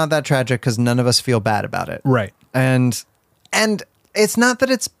bit, but it's not that tragic because none of us feel bad about it. Right. And it's not that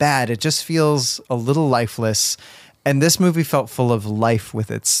it's bad. It just feels a little lifeless. And this movie felt full of life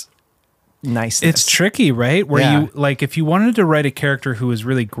with its niceness. It's tricky, right? Where you like if you wanted to write a character who was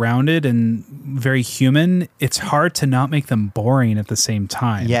really grounded and very human, it's hard to not make them boring at the same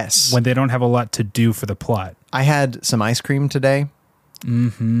time. Yes. When they don't have a lot to do for the plot. I had some ice cream today.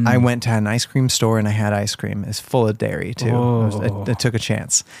 Mm-hmm. I went to an ice cream store and I had ice cream. It's full of dairy too. Oh. I took a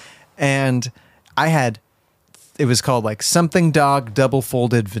chance. And it was called like something dog double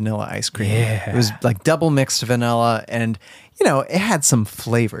folded vanilla ice cream. Yeah. It was like double mixed vanilla, and it had some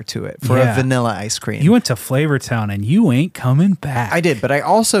flavor to it for a vanilla ice cream. You went to Flavortown and you ain't coming back. I did, but I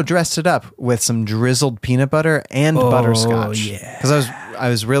also dressed it up with some drizzled peanut butter and butterscotch. Yeah. Because I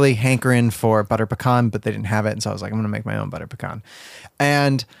was really hankering for butter pecan, but they didn't have it, and so I was like, I'm going to make my own butter pecan.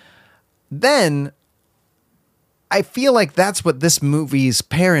 And then I feel like that's what this movie's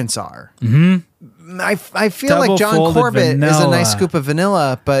parents are. Mm-hmm. I feel like John Corbett is a nice scoop of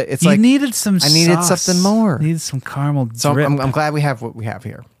vanilla, but it's you like needed some I needed sauce. something more. Needed some caramel So drip. I'm glad we have what we have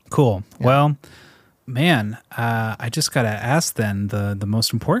here. Cool. Yeah. Well, man, I just got to ask then the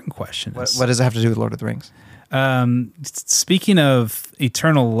most important question. What does it have to do with Lord of the Rings? Speaking of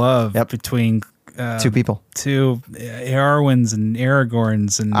eternal love between two people, two Arwyns and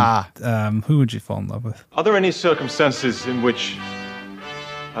Aragorns, and who would you fall in love with? Are there any circumstances in which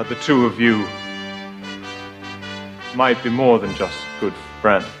the two of you might be more than just good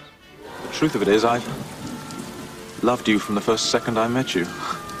friends. The truth of it is, I've loved you from the first second I met you.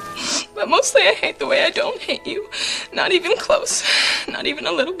 But mostly I hate the way I don't hate you. Not even close. Not even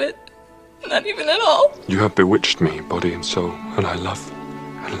a little bit. Not even at all. You have bewitched me, body and soul, and I love you.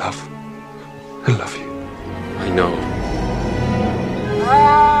 I know.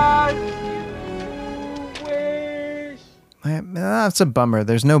 That's a bummer.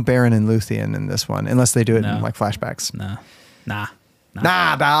 There's no Baron and Luthien in this one, unless they do it in like flashbacks. Nah,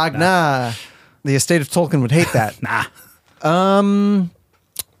 dog, nah. The estate of Tolkien would hate that.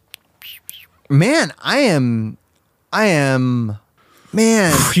 Man, I am,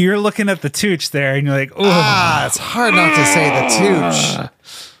 man. You're looking at the Tooch there, and you're like, oh. It's hard not to say the Tooch.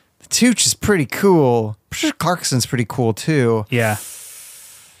 The Tooch is pretty cool. Patricia Clarkson's pretty cool too. Yeah.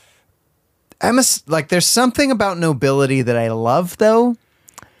 Emma, like, there's something about nobility that I love, though,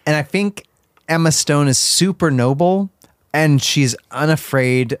 and I think Emma Stone is super noble, and she's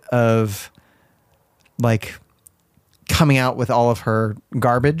unafraid of, like, coming out with all of her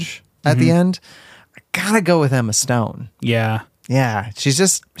garbage at the end. I gotta go with Emma Stone. Yeah. Yeah,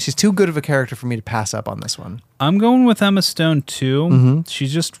 she's too good of a character for me to pass up on this one. I'm going with Emma Stone too.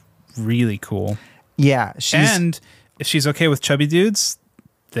 She's just really cool. Yeah, and if she's okay with chubby dudes,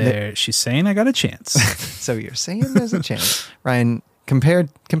 she's saying I got a chance. So you're saying there's a chance, Ryan? Compared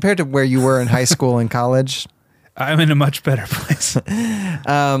to where you were in high school and college, I'm in a much better place.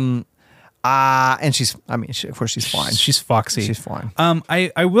 And of course she's fine. She's foxy. She's fine.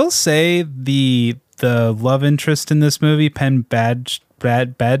 I will say the love interest in this movie, Penn Badgley.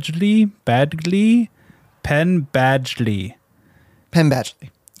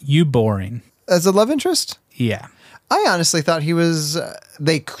 You boring. As a love interest? Yeah. I honestly thought he was,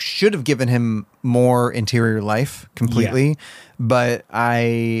 they should have given him more interior life completely, but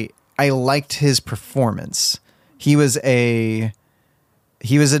I liked his performance. He was a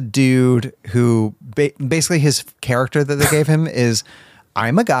dude who basically his character that they gave him is,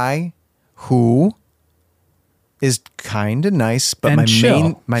 I'm a guy who is kind of nice, but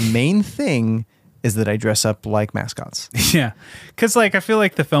my main thing is that I dress up like mascots. Yeah. Cause like, I feel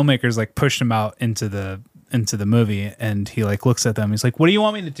like the filmmakers like pushed him out into the movie, and he like looks at them. He's like, what do you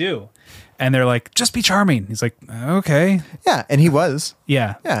want me to do? And they're like, just be charming. He's like, okay. Yeah. And he was.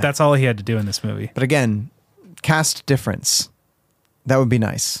 Yeah. That's all he had to do in this movie. But again, cast difference. That would be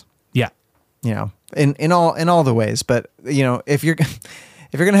nice. Yeah. You know, in all the ways. But you know, if you're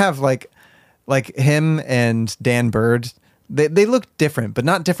going to have like him and Dan Bird, they look different, but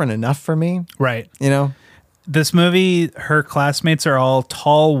not different enough for me. Right. You know, this movie, her classmates are all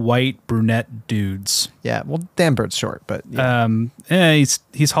tall, white, brunette dudes. Yeah. Well, Dan Bird's short, but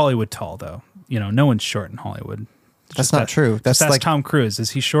he's Hollywood tall though. You know, no one's short in Hollywood. That's not true. That's like Tom Cruise.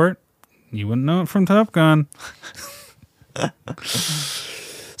 Is he short? You wouldn't know it from Top Gun.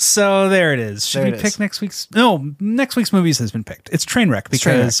 So there it is. Should we pick next week's? No, next week's movies has been picked. It's Trainwreck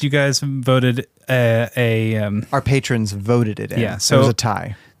because you guys voted our patrons voted it in. Yeah, so it was a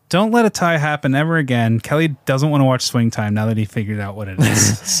tie. Don't let a tie happen ever again. Kelly doesn't want to watch Swing Time now that he figured out what it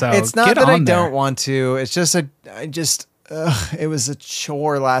is. So it's not that I don't want to. It's just it was a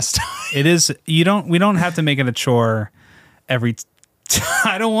chore last time. It is. We don't have to make it a chore every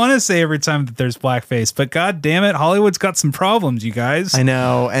I don't want to say every time that there's blackface, but god damn it, Hollywood's got some problems, you guys. I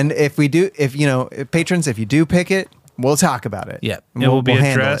know. And if patrons, if you do pick it, we'll talk about it. Yeah. It will be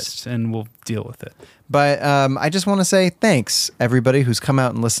addressed and we'll deal with it. But I just want to say thanks, everybody who's come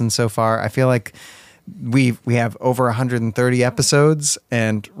out and listened so far. I feel like we have over 130 episodes,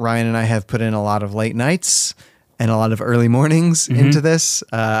 and Ryan and I have put in a lot of late nights and a lot of early mornings into this.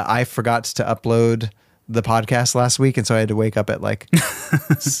 I forgot to upload the podcast last week, and so I had to wake up at like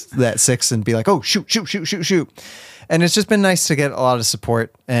that 6 and be like, oh, shoot. And it's just been nice to get a lot of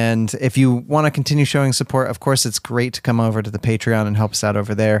support. And if you want to continue showing support, of course, it's great to come over to the Patreon and help us out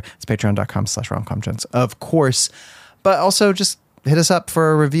over there. It's patreon.com/romcomgents, of course. But also just hit us up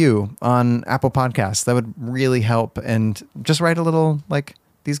for a review on Apple Podcasts. That would really help. And just write a little like,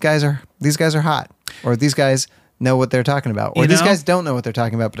 these guys are hot, or these guys know what they're talking about, or these guys don't know what they're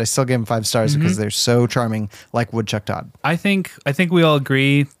talking about, but I still give them 5 stars because they're so charming, like Woodchuck Todd. I think we all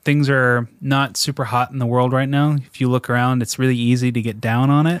agree things are not super hot in the world right now. If you look around, it's really easy to get down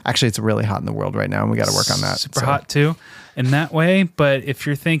on it. Actually, it's really hot in the world right now, and we got to work on that. Super hot too, in that way. But if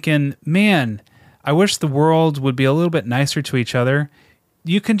you're thinking, man, I wish the world would be a little bit nicer to each other,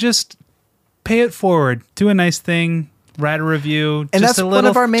 you can just pay it forward, do a nice thing, write a review, and just that's one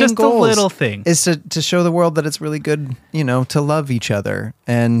of our main just goals. A little thing is to show the world that it's really good, to love each other,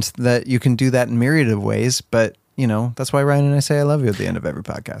 and that you can do that in myriad of ways. But that's why Ryan and I say I love you at the end of every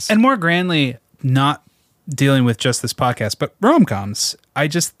podcast. And more grandly, not dealing with just this podcast, but rom-coms. I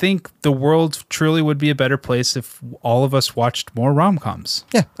just think the world truly would be a better place if all of us watched more rom-coms.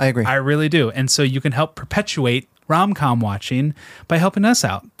 Yeah, I agree. I really do. And so you can help perpetuate rom-com watching by helping us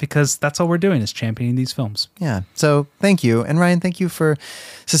out, because that's all we're doing is championing these films. Yeah. So thank you. And Ryan, thank you for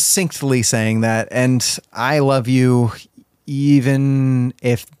succinctly saying that. And I love you even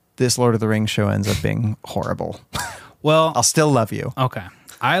if this Lord of the Rings show ends up being horrible. Well, I'll still love you. Okay.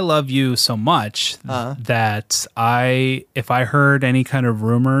 I love you so much that if I heard any kind of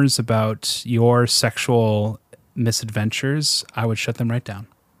rumors about your sexual misadventures, I would shut them right down.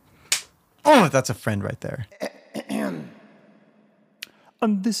 Oh, that's a friend right there. And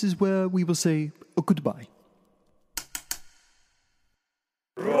this is where we will say goodbye.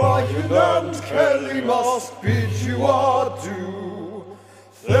 Ryan and Kelly must bid you adieu.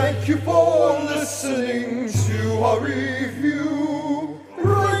 Thank you for listening to our review.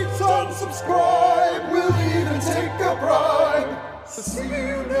 Rate and subscribe, we'll even take a bribe. See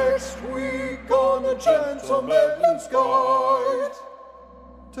you next week on A Gentleman's Guide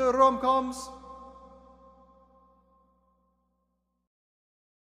to Rom-Coms.